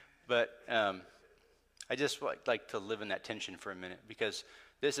 But I just like to live in that tension for a minute because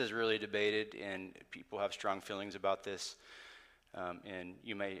this is really debated and people have strong feelings about this. And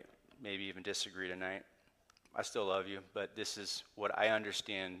you may maybe even disagree tonight. I still love you, but this is what I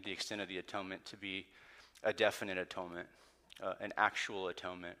understand the extent of the atonement to be: a definite atonement, an actual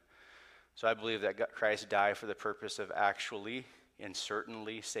atonement. So I believe that Christ died for the purpose of actually and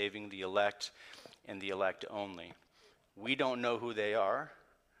certainly saving the elect and the elect only. We don't know who they are.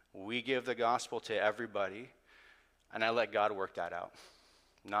 We give the gospel to everybody, and I let God work that out.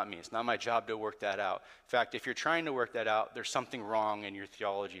 Not me. It's not my job to work that out. In fact, if you're trying to work that out, there's something wrong in your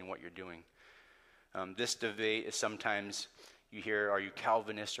theology and what you're doing. This debate is sometimes you hear, are you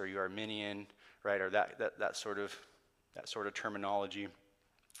Calvinist or are you Arminian, right? Or that sort of terminology.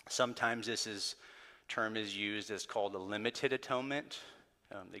 Sometimes term is used as called a limited atonement.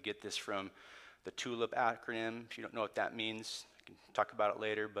 They get this from the TULIP acronym. If you don't know what that means, I can talk about it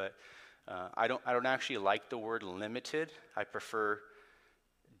later. But I don't actually like the word limited. I prefer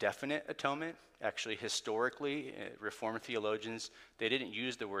definite atonement. Actually, historically, Reformed theologians, they didn't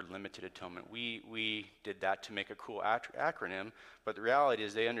use the word limited atonement. We did that to make a cool acronym, but the reality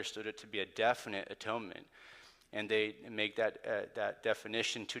is they understood it to be a definite atonement. And they make that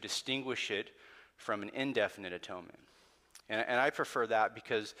definition to distinguish it from an indefinite atonement. And I prefer that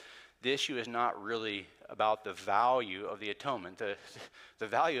because the issue is not really about the value of the atonement. The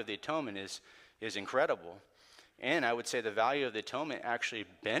value of the atonement is incredible. And I would say the value of the atonement actually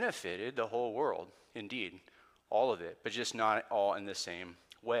benefited the whole world, indeed, all of it, but just not all in the same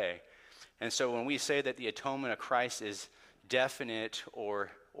way. And so when we say that the atonement of Christ is definite or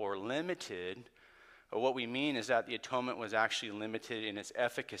limited, what we mean is that the atonement was actually limited in its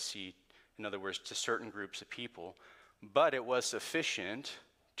efficacy, in other words, to certain groups of people, but it was sufficient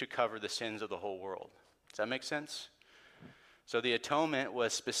to cover the sins of the whole world. Does that make sense? So the atonement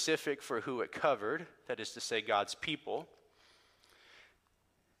was specific for who it covered, that is to say, God's people.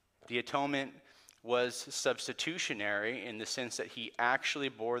 The atonement was substitutionary in the sense that he actually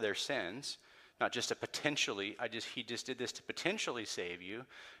bore their sins, not just he just did this to potentially save you.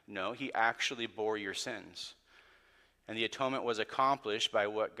 No, he actually bore your sins. And the atonement was accomplished by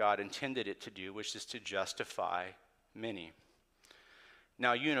what God intended it to do, which is to justify many.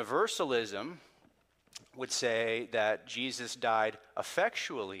 Now, universalism would say that Jesus died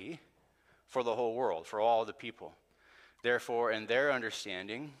effectually for the whole world, for all the people. Therefore, in their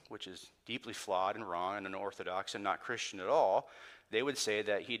understanding, which is deeply flawed and wrong and unorthodox and not Christian at all, they would say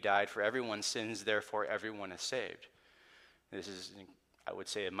that he died for everyone's sins, therefore everyone is saved. This is, I would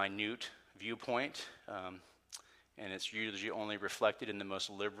say, a minute viewpoint, and it's usually only reflected in the most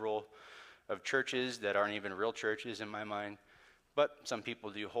liberal of churches that aren't even real churches in my mind. But some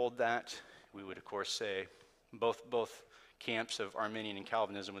people do hold that. We would, of course, say both camps of Arminian and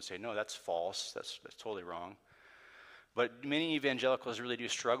Calvinism would say, no, that's false. That's totally wrong. But many evangelicals really do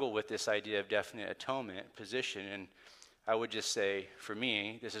struggle with this idea of definite atonement position. And I would just say, for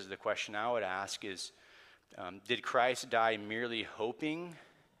me, this is the question I would ask is, did Christ die merely hoping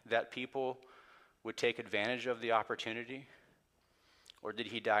that people would take advantage of the opportunity? Or did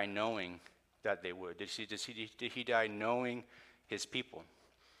he die knowing that they would? Did he die knowing his people?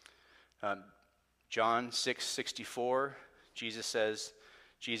 John 6:64, Jesus says,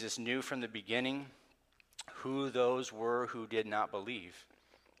 Jesus knew from the beginning who those were who did not believe.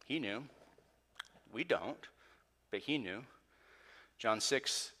 He knew. We don't, but he knew. John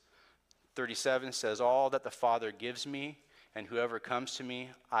 6:37 says, all that the Father gives me, and whoever comes to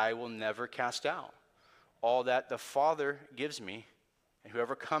me, I will never cast out. All that the Father gives me, and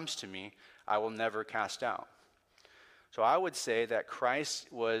whoever comes to me, I will never cast out. So I would say that Christ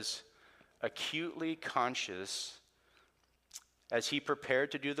was acutely conscious as he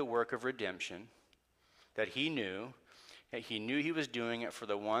prepared to do the work of redemption, that he knew he was doing it for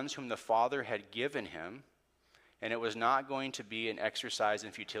the ones whom the Father had given him, and it was not going to be an exercise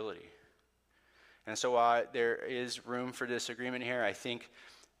in futility. And so there is room for disagreement here. I think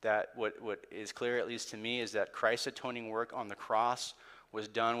that what is clear, at least to me, is that Christ's atoning work on the cross was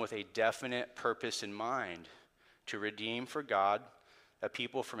done with a definite purpose in mind, to redeem for God a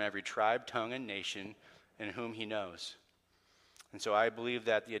people from every tribe, tongue, and nation in whom he knows. And so I believe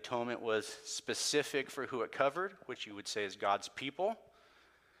that the atonement was specific for who it covered, which you would say is God's people.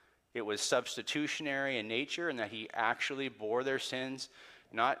 It was substitutionary in nature, in that he actually bore their sins,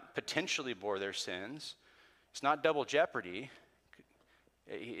 not potentially bore their sins. It's not double jeopardy.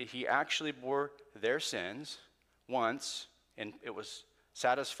 He actually bore their sins once, and it was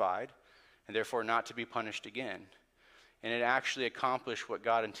satisfied, and therefore not to be punished again. And it actually accomplished what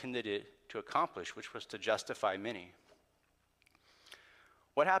God intended it to accomplish, which was to justify many.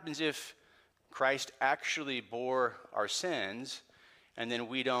 What happens if Christ actually bore our sins, and then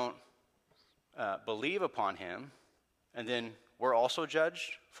we don't believe upon him, and then we're also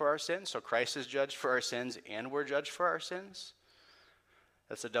judged for our sins? So Christ is judged for our sins, and we're judged for our sins?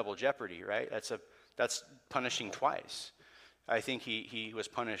 That's a double jeopardy, right? That's punishing twice. I think he was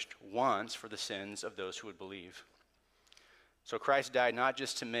punished once for the sins of those who would believe. So Christ died not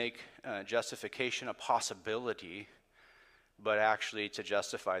just to make justification a possibility, but actually to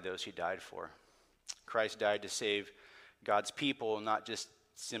justify those he died for. Christ died to save God's people, not just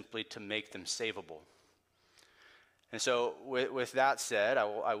simply to make them savable. And so with that said,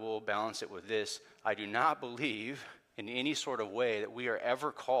 I will balance it with this. I do not believe in any sort of way that we are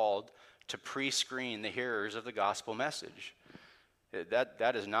ever called to pre-screen the hearers of the gospel message.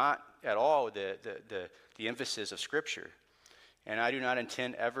 That is not at all the emphasis of Scripture. And I do not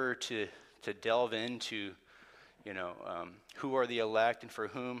intend ever to delve into, who are the elect and for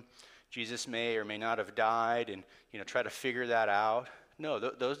whom Jesus may or may not have died, and try to figure that out. No,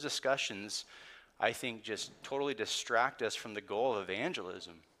 those discussions, I think, just totally distract us from the goal of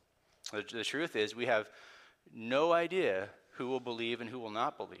evangelism. The truth is, we have no idea who will believe and who will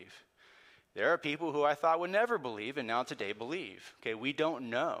not believe. There are people who I thought would never believe and now today believe. Okay, we don't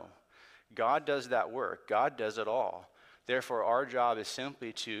know. God does that work. God does it all. Therefore, our job is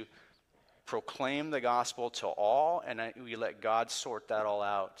simply to proclaim the gospel to all, and we let God sort that all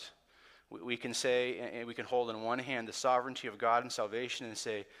out. We can say, and we can hold in one hand the sovereignty of God and salvation and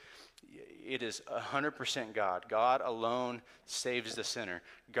say, it is 100% God. God alone saves the sinner.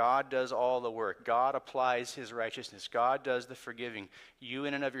 God does all the work. God applies his righteousness. God does the forgiving. You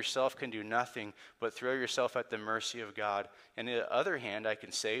in and of yourself can do nothing but throw yourself at the mercy of God. And on the other hand, I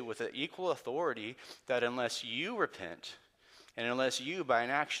can say with equal authority that unless you repent, and unless you, by an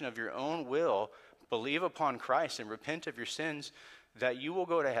action of your own will, believe upon Christ and repent of your sins, that you will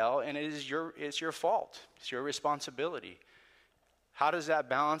go to hell, and it's your fault. It's your responsibility. How does that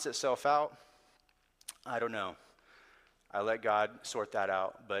balance itself out? I don't know. I let God sort that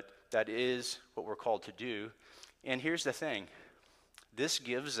out, but that is what we're called to do. And here's the thing. This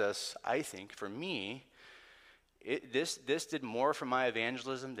gives us, I think, for me, this did more for my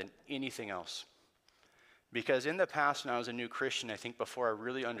evangelism than anything else. Because in the past, when I was a new Christian, I think before I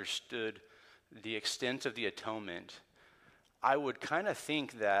really understood the extent of the atonement, I would kind of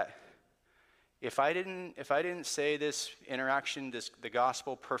think that if I didn't say this interaction, the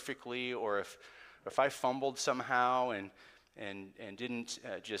gospel perfectly, or if I fumbled somehow and didn't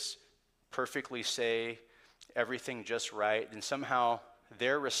just perfectly say everything just right, then somehow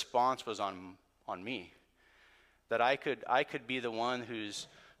their response was on me. That I could be the one who's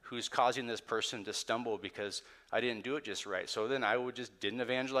causing this person to stumble because I didn't do it just right. So then I didn't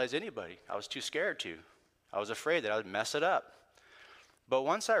evangelize anybody. I was too scared to. I was afraid that I would mess it up. But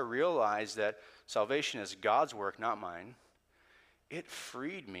once I realized that salvation is God's work, not mine, it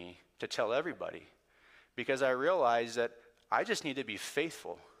freed me to tell everybody. Because I realized that I just need to be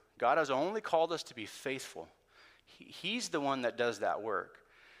faithful. God has only called us to be faithful. He's the one that does that work.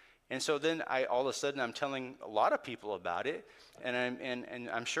 And so then all of a sudden I'm telling a lot of people about it, and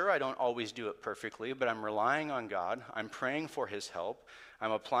I'm sure I don't always do it perfectly, but I'm relying on God. I'm praying for his help.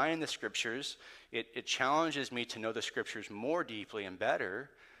 I'm applying the scriptures. It challenges me to know the scriptures more deeply and better,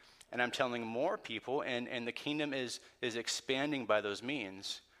 and I'm telling more people, and the kingdom is expanding by those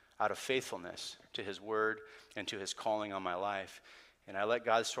means out of faithfulness to his word and to his calling on my life. And I let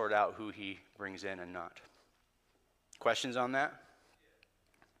God sort out who he brings in and not. Questions on that?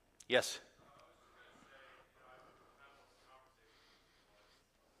 Yes?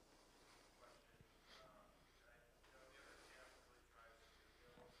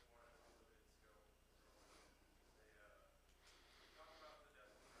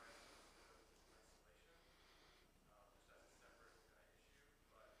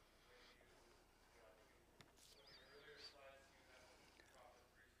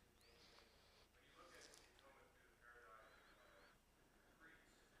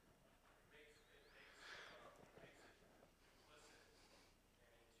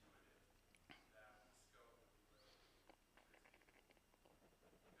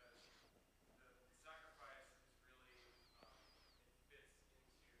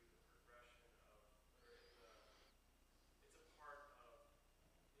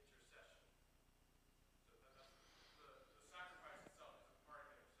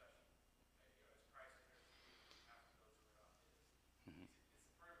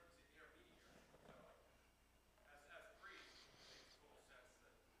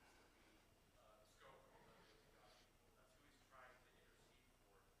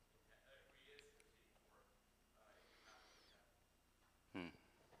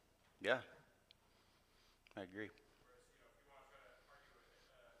 Yeah, I agree.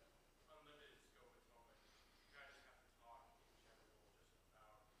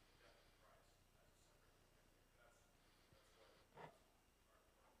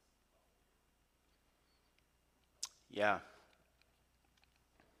 Yeah.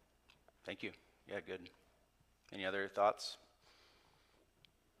 Thank you. Yeah, good. Any other thoughts?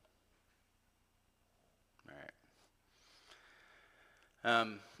 All right.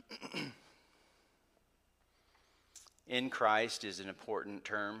 In Christ is an important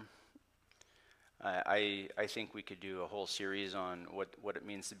term. I think we could do a whole series on what it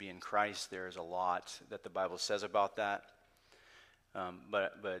means to be in Christ. There's a lot that the Bible says about that.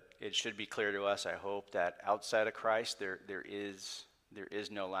 But it should be clear to us, I hope, that outside of Christ, there is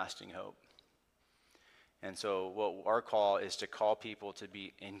no lasting hope. And so what our call is to call people to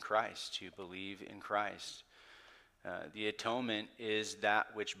be in Christ, to believe in Christ. The atonement is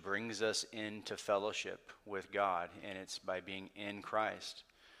that which brings us into fellowship with God, and it's by being in Christ.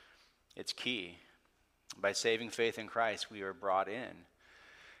 It's key. By saving faith in Christ, we are brought in.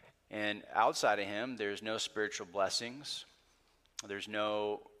 And outside of him, there's no spiritual blessings. There's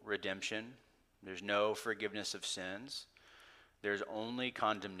no redemption. There's no forgiveness of sins. There's only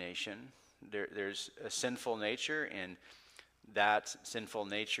condemnation. There's a sinful nature, and that sinful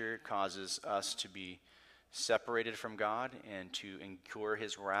nature causes us to be separated from God and to incur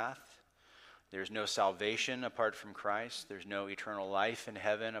his wrath. There's no salvation apart from Christ. There's no eternal life in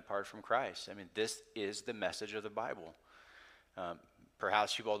heaven apart from Christ. I mean, this is the message of the Bible.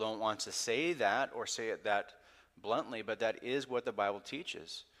 Perhaps people don't want to say that or say it that bluntly, but that is what the Bible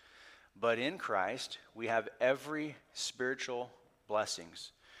teaches. But in Christ, we have every spiritual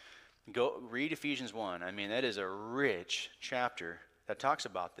blessings. Go read Ephesians 1. I mean, that is a rich chapter that talks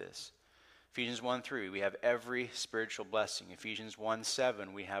about this. Ephesians 1:3, we have every spiritual blessing. Ephesians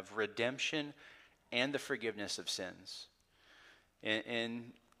 1:7, we have redemption and the forgiveness of sins.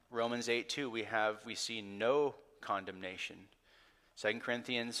 In Romans 8:2, we see no condemnation. 2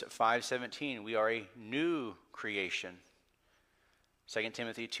 Corinthians 5:17, we are a new creation. 2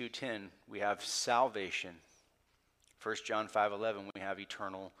 Timothy 2:10, we have salvation. 1 John 5:11, we have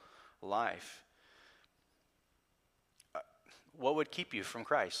eternal life. What would keep you from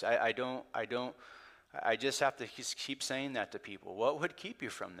Christ? I just have to keep saying that to people. What would keep you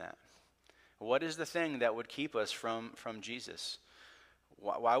from that? What is the thing that would keep us from Jesus?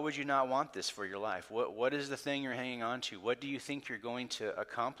 Why would you not want this for your life? What is the thing you're hanging on to? What do you think you're going to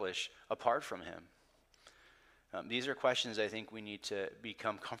accomplish apart from him? These are questions I think we need to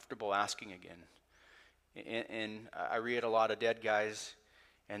become comfortable asking again. And I read a lot of dead guys,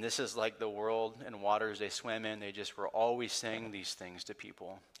 and this is like the world and waters they swim in. They just were always saying these things to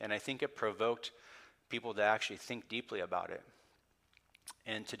people. And I think it provoked people to actually think deeply about it.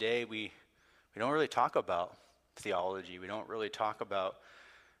 And today we don't really talk about theology. We don't really talk about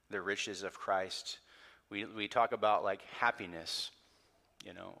the riches of Christ. We talk about like happiness,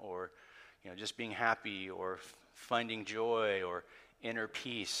 or just being happy or finding joy or inner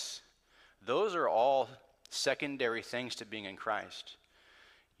peace. Those are all secondary things to being in Christ.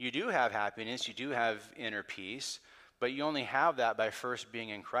 You do have happiness, you do have inner peace, but you only have that by first being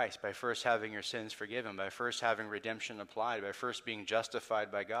in Christ, by first having your sins forgiven, by first having redemption applied, by first being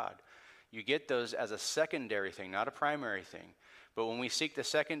justified by God. You get those as a secondary thing, not a primary thing. But when we seek the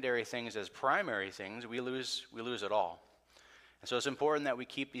secondary things as primary things, we lose it all. And so it's important that we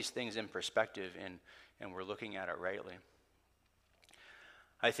keep these things in perspective and we're looking at it rightly.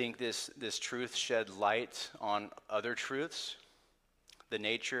 I think this truth shed light on other truths. The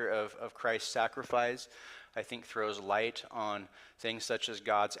nature of Christ's sacrifice, I think, throws light on things such as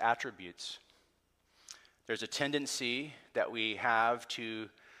God's attributes. There's a tendency that we have to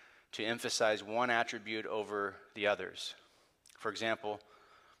emphasize one attribute over the others. For example,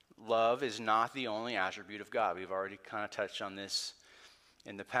 love is not the only attribute of God. We've already kind of touched on this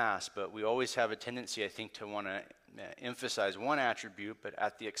in the past, but we always have a tendency, I think, to want to emphasize one attribute, but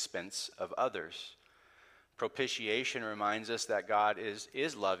at the expense of others. Propitiation reminds us that God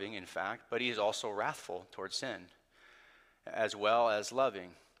is loving, in fact, but he is also wrathful towards sin, as well as loving.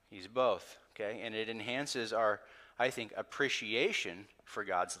 He's both, okay? And it enhances our, I think, appreciation for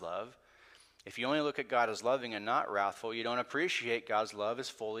God's love. If you only look at God as loving and not wrathful, you don't appreciate God's love as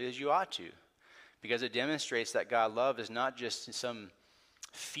fully as you ought to, because it demonstrates that God's love is not just some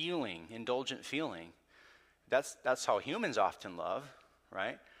feeling, indulgent feeling. That's how humans often love,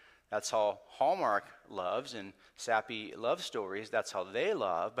 right? That's how Hallmark loves and sappy love stories. That's how they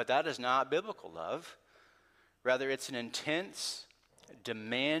love, but that is not biblical love. Rather, it's an intense,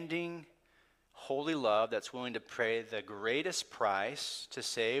 demanding, holy love that's willing to pay the greatest price to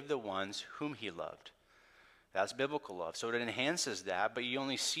save the ones whom he loved. That's biblical love. So it enhances that, but you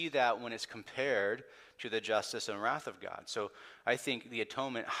only see that when it's compared to the justice and wrath of God. So I think the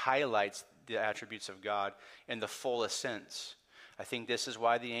atonement highlights the attributes of God in the fullest sense. I think this is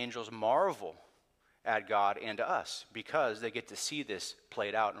why the angels marvel at God and to us, because they get to see this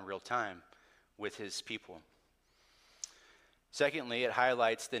played out in real time with his people. Secondly, it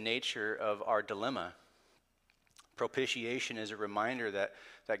highlights the nature of our dilemma. Propitiation is a reminder that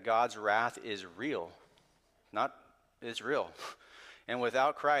God's wrath is real. It's real. And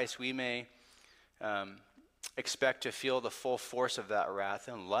without Christ, we may expect to feel the full force of that wrath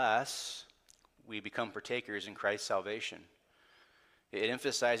unless we become partakers in Christ's salvation. It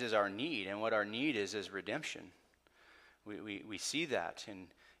emphasizes our need, and what our need is redemption. We see that, and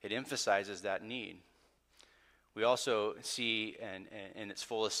it emphasizes that need. We also see, in its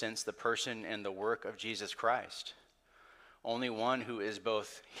fullest sense, the person and the work of Jesus Christ. Only one who is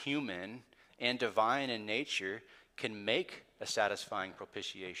both human and divine in nature can make a satisfying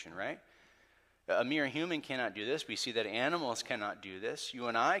propitiation, right? A mere human cannot do this. We see that animals cannot do this. You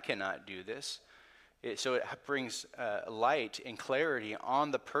and I cannot do this. So it brings light and clarity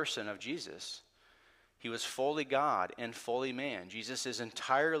on the person of Jesus. He was fully God and fully man. Jesus is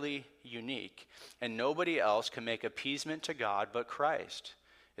entirely unique, and nobody else can make appeasement to God but Christ.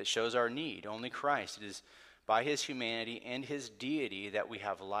 It shows our need. Only Christ. It is by his humanity and his deity that we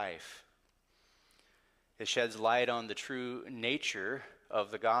have life. It sheds light on the true nature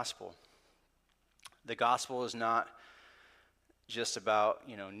of the gospel. The gospel is not just about,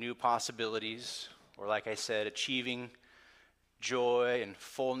 new possibilities, or like I said, achieving joy and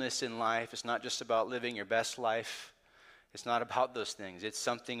fullness in life. It's not just about living your best life. It's not about those things. It's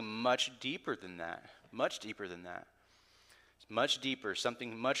something much deeper than that. Much deeper than that. It's much deeper.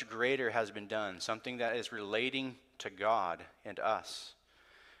 Something much greater has been done. Something that is relating to God and us.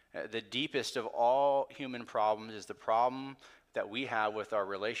 The deepest of all human problems is the problem that we have with our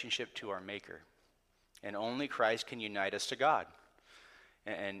relationship to our Maker. And only Christ can unite us to God.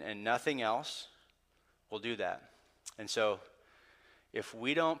 And nothing else will do that. And so, if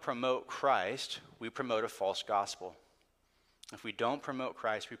we don't promote Christ, we promote a false gospel. If we don't promote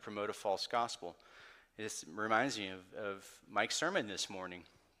Christ, we promote a false gospel. This reminds me of Mike's sermon this morning.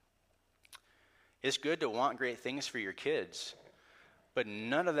 It's good to want great things for your kids, but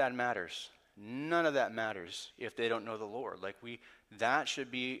none of that matters. None of that matters if they don't know the Lord. That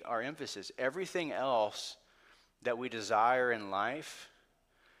should be our emphasis. Everything else that we desire in life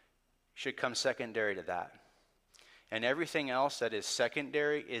should come secondary to that. And everything else that is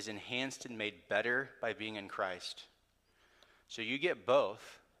secondary is enhanced and made better by being in Christ. So you get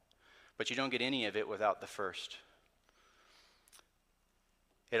both, but you don't get any of it without the first.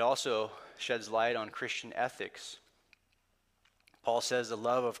 It also sheds light on Christian ethics. Paul says the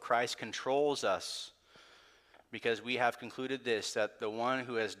love of Christ controls us because we have concluded this, that the one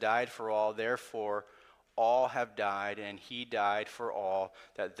who has died for all, therefore all have died, and he died for all,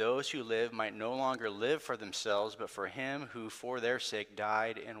 that those who live might no longer live for themselves, but for him who for their sake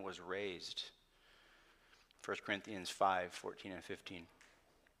died and was raised. 1 Corinthians 5:14 and 15.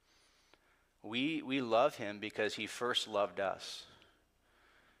 We love him because he first loved us.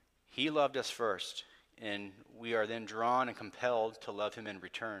 He loved us first, and we are then drawn and compelled to love him in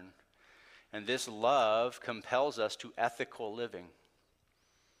return. And this love compels us to ethical living.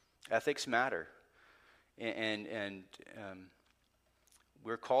 Ethics matter. And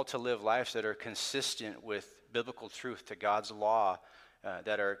we're called to live lives that are consistent with biblical truth, to God's law,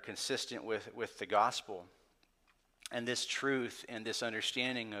 that are consistent with the gospel. And this truth and this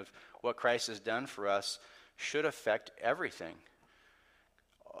understanding of what Christ has done for us should affect everything.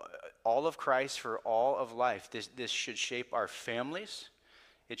 All of Christ for all of life. This should shape our families.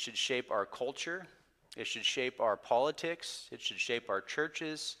 It should shape our culture. It should shape our politics. It should shape our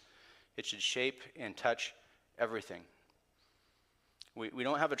churches. It should shape and touch everything. We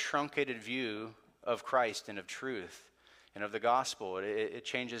don't have a truncated view of Christ and of truth and of the gospel. It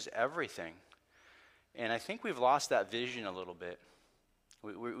changes everything. And I think we've lost that vision a little bit.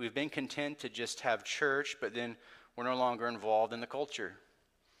 We've been content to just have church, but then we're no longer involved in the culture.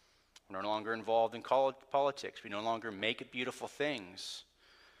 We're no longer involved in politics. We no longer make beautiful things.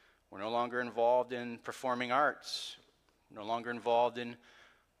 We're no longer involved in performing arts. We're no longer involved in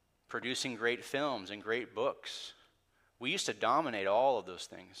producing great films and great books. We used to dominate all of those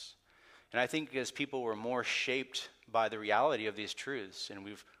things. And I think because people were more shaped by the reality of these truths, and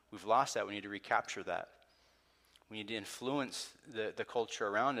we've lost that. We need to recapture that. We need to influence the culture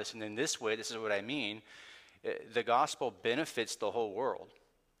around us. And in this way, this is what I mean, the gospel benefits the whole world.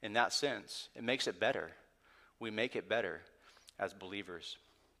 In that sense, it makes it better. We make it better as believers.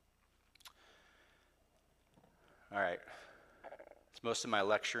 All right. It's most of my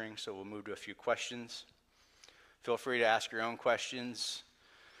lecturing, so we'll move to a few questions. Feel free to ask your own questions.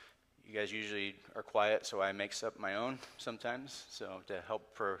 You guys usually are quiet, so I make up my own sometimes, so to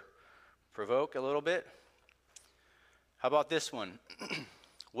help provoke a little bit. How about this one?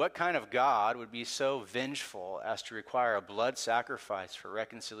 What kind of God would be so vengeful as to require a blood sacrifice for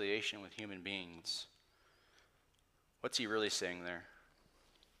reconciliation with human beings? What's he really saying there?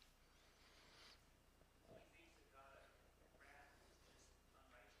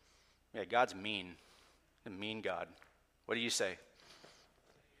 Yeah, God's mean. A mean God. What do you say?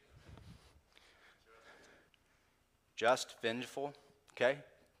 Just, vengeful? Okay?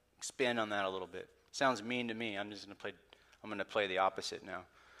 Expand on that a little bit. Sounds mean to me. I'm going to play the opposite now.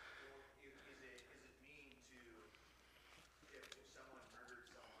 Is it mean to, if someone murdered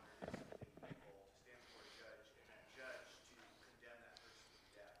someone or did something evil, to stand before a judge and that judge to condemn that person to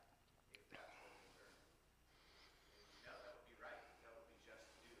death if that's what they earned? And no, that would be right. That would be just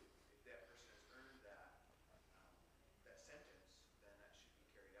to do. If that person has earned that sentence, then that should be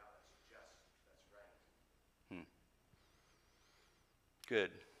carried out. That's just. That's right.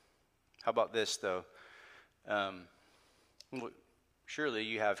 Good. How about this, though? Surely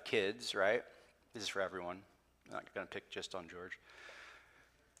you have kids, right? This is for everyone. I'm not going to pick just on George.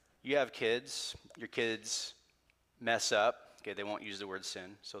 You have kids. Your kids mess up. Okay, they won't use the word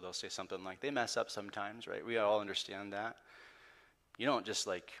sin, so they'll say something like, they mess up sometimes, right? We all understand that. You don't just,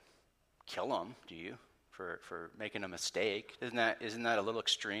 kill them, do you, for making a mistake? Isn't that a little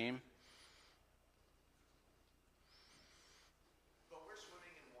extreme?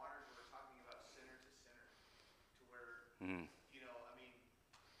 Mm.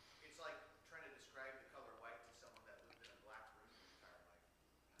 It's like trying to describe the color white to someone that lived in a black room their entire life.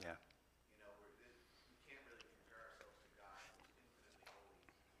 Yeah. We can't really compare ourselves to God, who's infinitely holy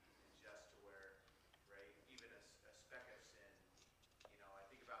and just to where, right, even a speck of sin. I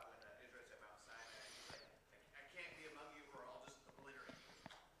think about when Israel's at Mount Sinai, he's like, I can't be among you or I'll just obliterate you.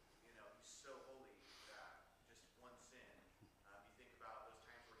 He's so holy that just one sin. You think about those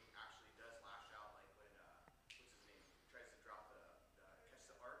times where he actually does lash out, like when, what's his name? Tries to drop catch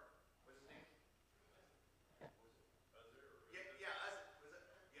the ark. What's his name?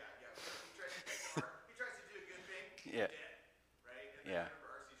 He tries to do a good thing. He's Yeah. dead, right? And Yeah. I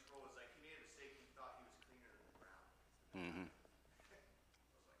remember R.C. Sproul was like, he made a mistake. He thought he was cleaner than the ground. Mm-hmm. I was like,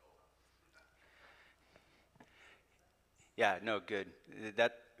 oh. Yeah. No. Good.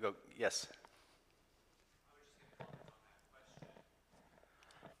 Yes.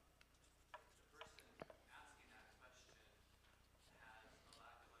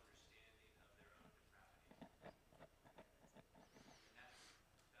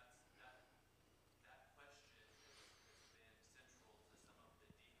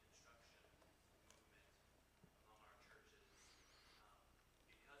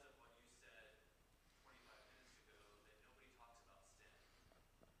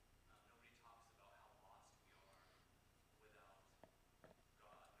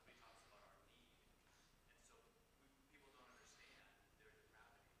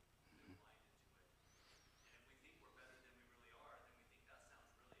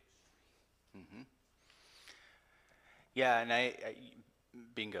 Mm-hmm. Yeah, and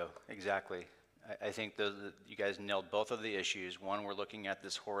bingo, exactly. I think you guys nailed both of the issues. One, we're looking at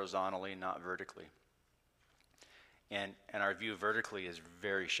this horizontally, not vertically. And our view vertically is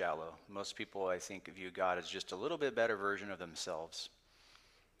very shallow. Most people, I think, view God as just a little bit better version of themselves,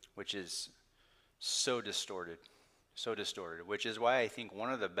 which is so distorted, which is why I think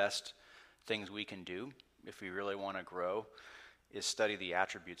one of the best things we can do if we really want to grow is study the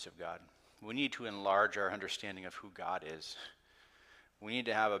attributes of God. We need to enlarge our understanding of who God is. We need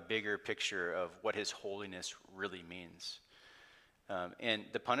to have a bigger picture of what his holiness really means. And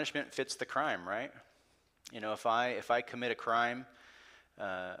the punishment fits the crime, right? If I commit a crime,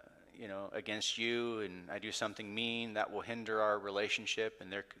 against you, and I do something mean, that will hinder our relationship,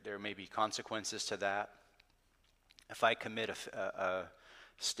 and there may be consequences to that. If I commit a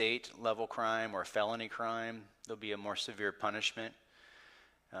state-level crime or a felony crime, there'll be a more severe punishment.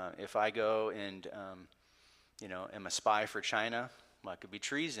 If I go and, am a spy for China, well, it could be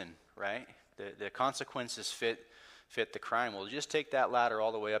treason, right? The consequences fit the crime. Well, just take that ladder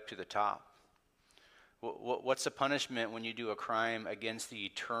all the way up to the top. What's the punishment when you do a crime against the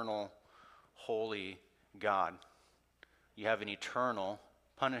eternal, holy God? You have an eternal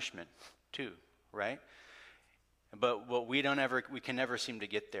punishment too, right? But what we can never seem to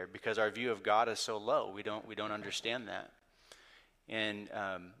get there because our view of God is so low. We don't understand that. And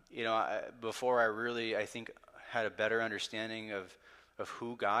before I really, I think, had a better understanding of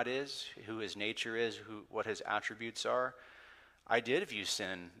who God is, who his nature is, what his attributes are, I did view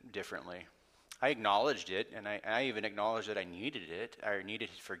sin differently. I acknowledged it, and I even acknowledged that I needed it. I needed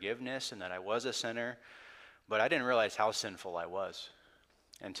forgiveness and that I was a sinner, but I didn't realize how sinful I was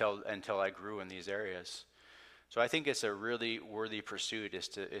until I grew in these areas. So I think it's a really worthy pursuit is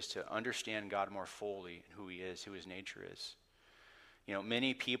to understand God more fully, who he is, who his nature is.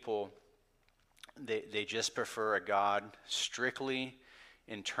 Many people, they just prefer a God strictly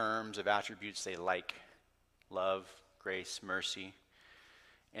in terms of attributes they like: love, grace, mercy.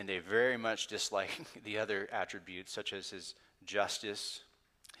 And they very much dislike the other attributes, such as his justice,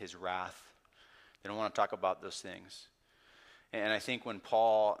 his wrath. They don't want to talk about those things. And I think when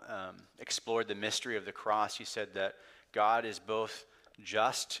Paul explored the mystery of the cross, he said that God is both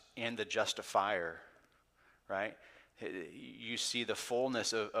just and the justifier, right? You see the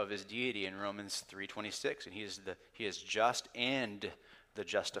fullness of his deity in Romans 3:26, and he is just and the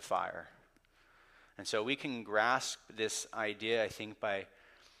justifier. And so we can grasp this idea, I think, by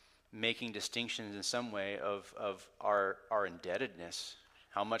making distinctions in some way of our indebtedness,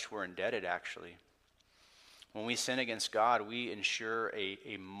 how much we're indebted actually. When we sin against God, we incur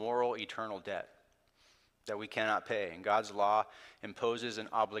a moral eternal debt that we cannot pay. And God's law imposes an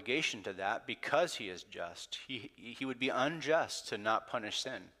obligation to that because he is just. He would be unjust to not punish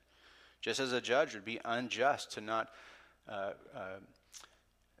sin, just as a judge would be unjust to not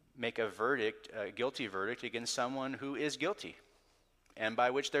make a guilty verdict against someone who is guilty, and by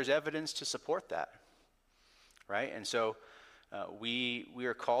which there's evidence to support that, right? And so we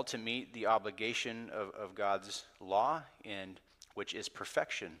are called to meet the obligation of God's law, and which is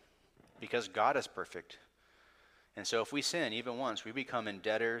perfection, because God is perfect. And so if we sin even once, we become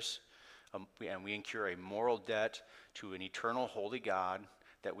indebtors, and we incur a moral debt to an eternal holy God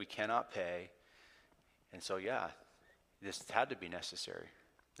that we cannot pay. And so, yeah, this had to be necessary.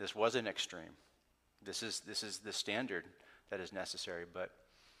 This wasn't extreme. This is the standard that is necessary, but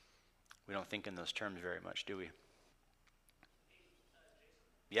we don't think in those terms very much, do we?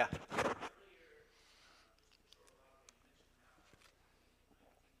 Yeah.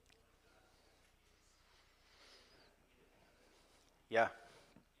 Yeah.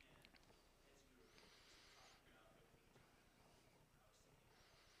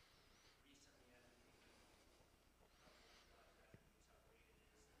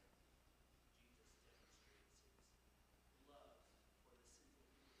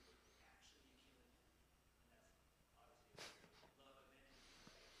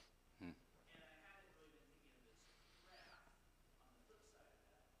 Hmm.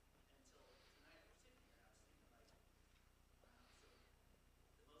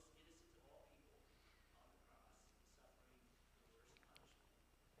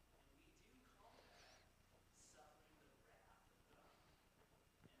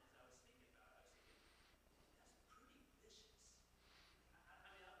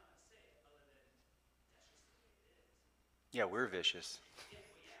 Yeah, we're vicious.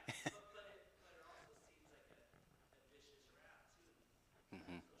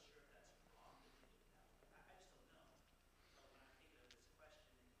 Hmm.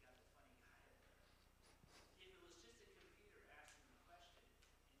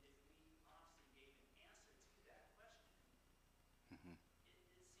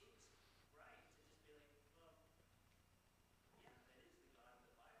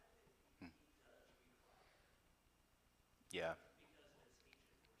 Hmm. Yeah.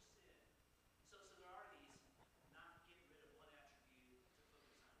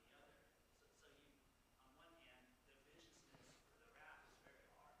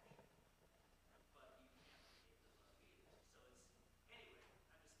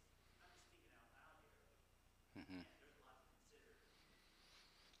 Hmm.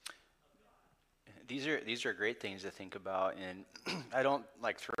 These are great things to think about, and I don't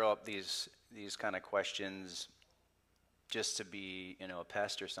like throw up these kind of questions just to be, a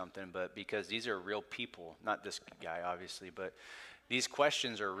pest or something, but because these are real people, not this guy obviously, but these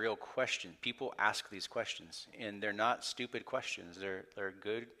questions are real questions. People ask these questions, and they're not stupid questions. They're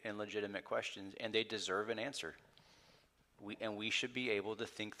good and legitimate questions, and they deserve an answer. We should be able to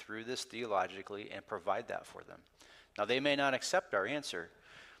think through this theologically and provide that for them. Now, they may not accept our answer,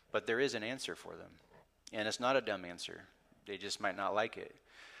 but there is an answer for them, and it's not a dumb answer. They just might not like it.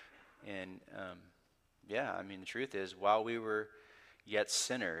 And yeah, I mean, the truth is, while we were yet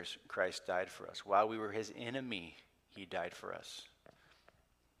sinners, Christ died for us. While we were his enemy, he died for us.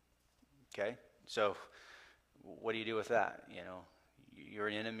 Okay? So what do you do with that? You're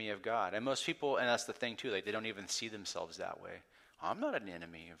an enemy of God. And most people, and that's the thing too, like they don't even see themselves that way. I'm not an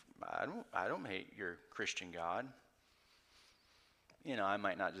enemy. I don't hate your Christian God. I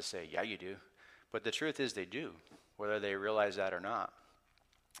might not just say, yeah, you do. But the truth is they do, whether they realize that or not.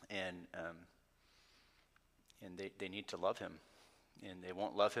 And they need to love him. And they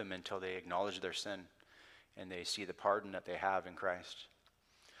won't love him until they acknowledge their sin and they see the pardon that they have in Christ.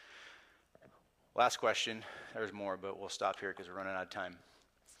 Last question. There's more, but we'll stop here because we're running out of time.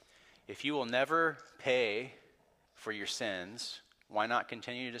 If you will never pay for your sins, why not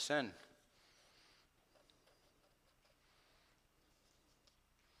continue to sin?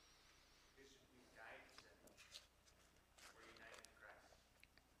 Because we've died to sin. We're united to Christ.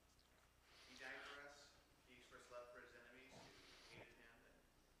 He died for us. He expressed love for his enemies who hated him and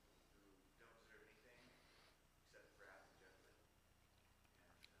who don't deserve anything except wrath and judgment.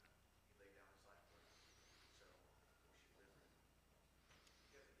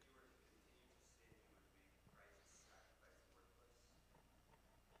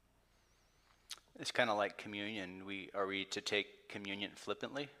 It's kind of like communion. Are we to take communion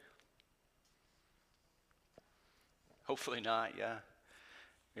flippantly? Hopefully not, yeah.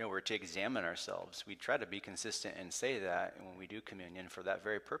 We're to examine ourselves. We try to be consistent and say that when we do communion for that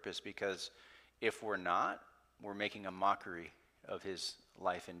very purpose, because if we're not, we're making a mockery of his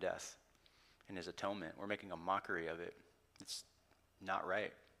life and death and his atonement. We're making a mockery of it. It's not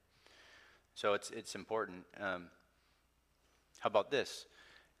right. So it's important. How about this?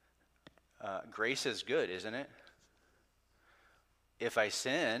 Grace is good, isn't it? If I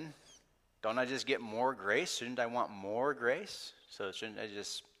sin, don't I just get more grace? Shouldn't I want more grace? So shouldn't I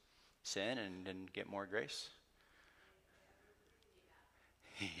just sin and then get more grace?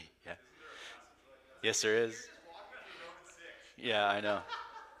 Yeah. Yes, there is. Yeah, I know.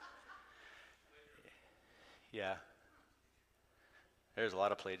 Yeah. There's a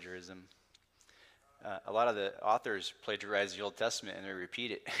lot of plagiarism. A lot of the authors plagiarize the Old Testament and they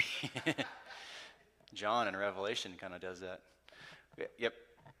repeat it. John in Revelation kind of does that. Yep.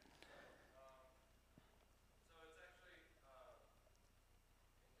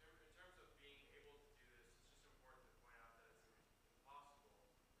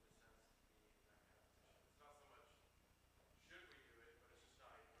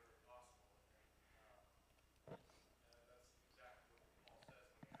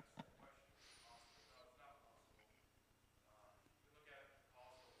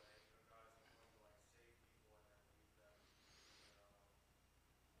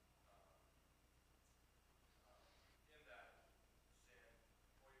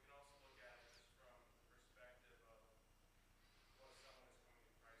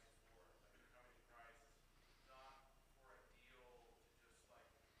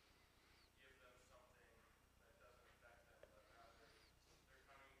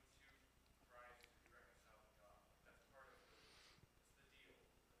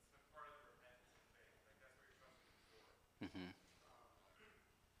 Mm-hmm.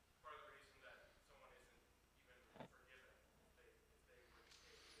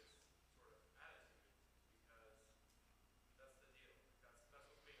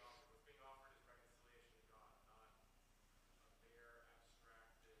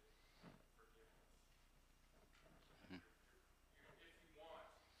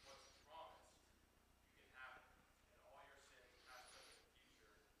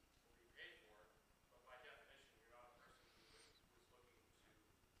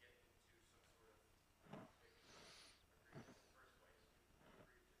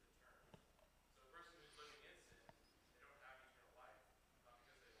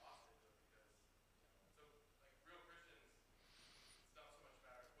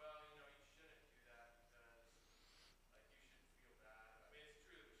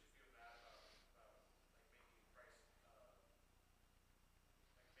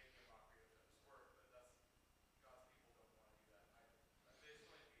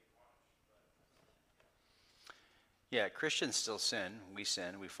 Yeah, Christians still sin. We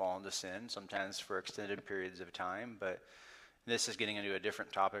sin. We fall into sin, sometimes for extended periods of time. But this is getting into a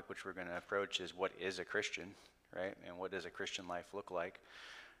different topic, which we're going to approach, is what is a Christian, right? And what does a Christian life look like?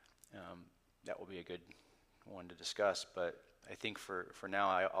 That will be a good one to discuss. But I think for now,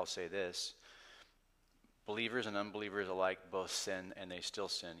 I'll say this. Believers and unbelievers alike both sin, and they still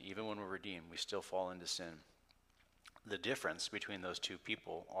sin. Even when we're redeemed, we still fall into sin. The difference between those two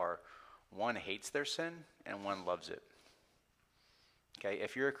people are one hates their sin and one loves it. Okay,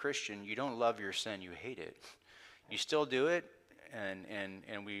 if you're a Christian, you don't love your sin, you hate it. You still do it,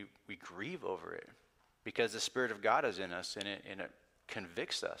 and we grieve over it because the Spirit of God is in us, and it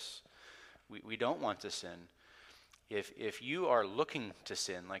convicts us. We don't want to sin. If you are looking to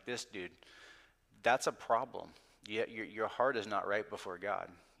sin like this dude, that's a problem. Your heart is not right before God.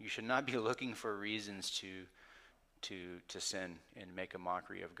 You should not be looking for reasons to sin and make a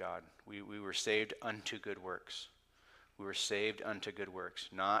mockery of God. We were saved unto good works. We were saved unto good works,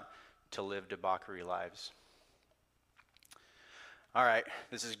 not to live debauchery lives. All right,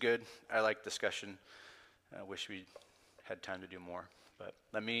 this is good. I like discussion. I wish we had time to do more. But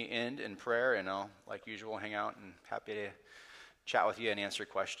let me end in prayer, and I'll, like usual, hang out and happy to chat with you and answer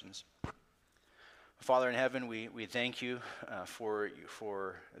questions. Father in heaven, we thank you for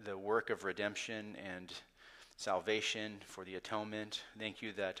the work of redemption and salvation, for the atonement. Thank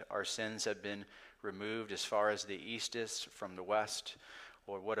you that our sins have been removed as far as the east is from the west.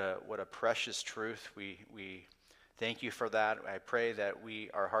 Lord, what a precious truth. We thank you for that. I pray that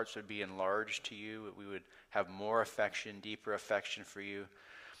our hearts would be enlarged to you, that we would have more affection, deeper affection for you.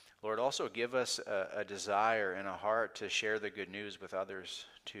 Lord, also give us a desire and a heart to share the good news with others,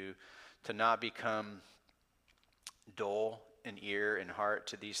 to not become dull an ear and heart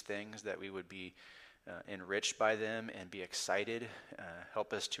to these things, that we would be enriched by them and be excited.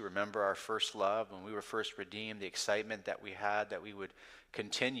 Help us to remember our first love when we were first redeemed, the excitement that we had, that we would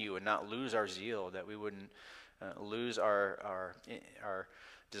continue and not lose our zeal, that we wouldn't lose our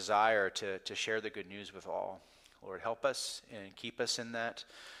desire to share the good news with all. Lord, help us and keep us in that,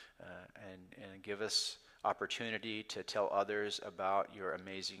 and give us opportunity to tell others about your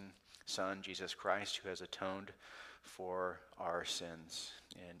amazing Son, Jesus Christ, who has atoned for our sins.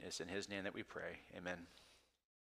 And it's in his name that we pray. Amen.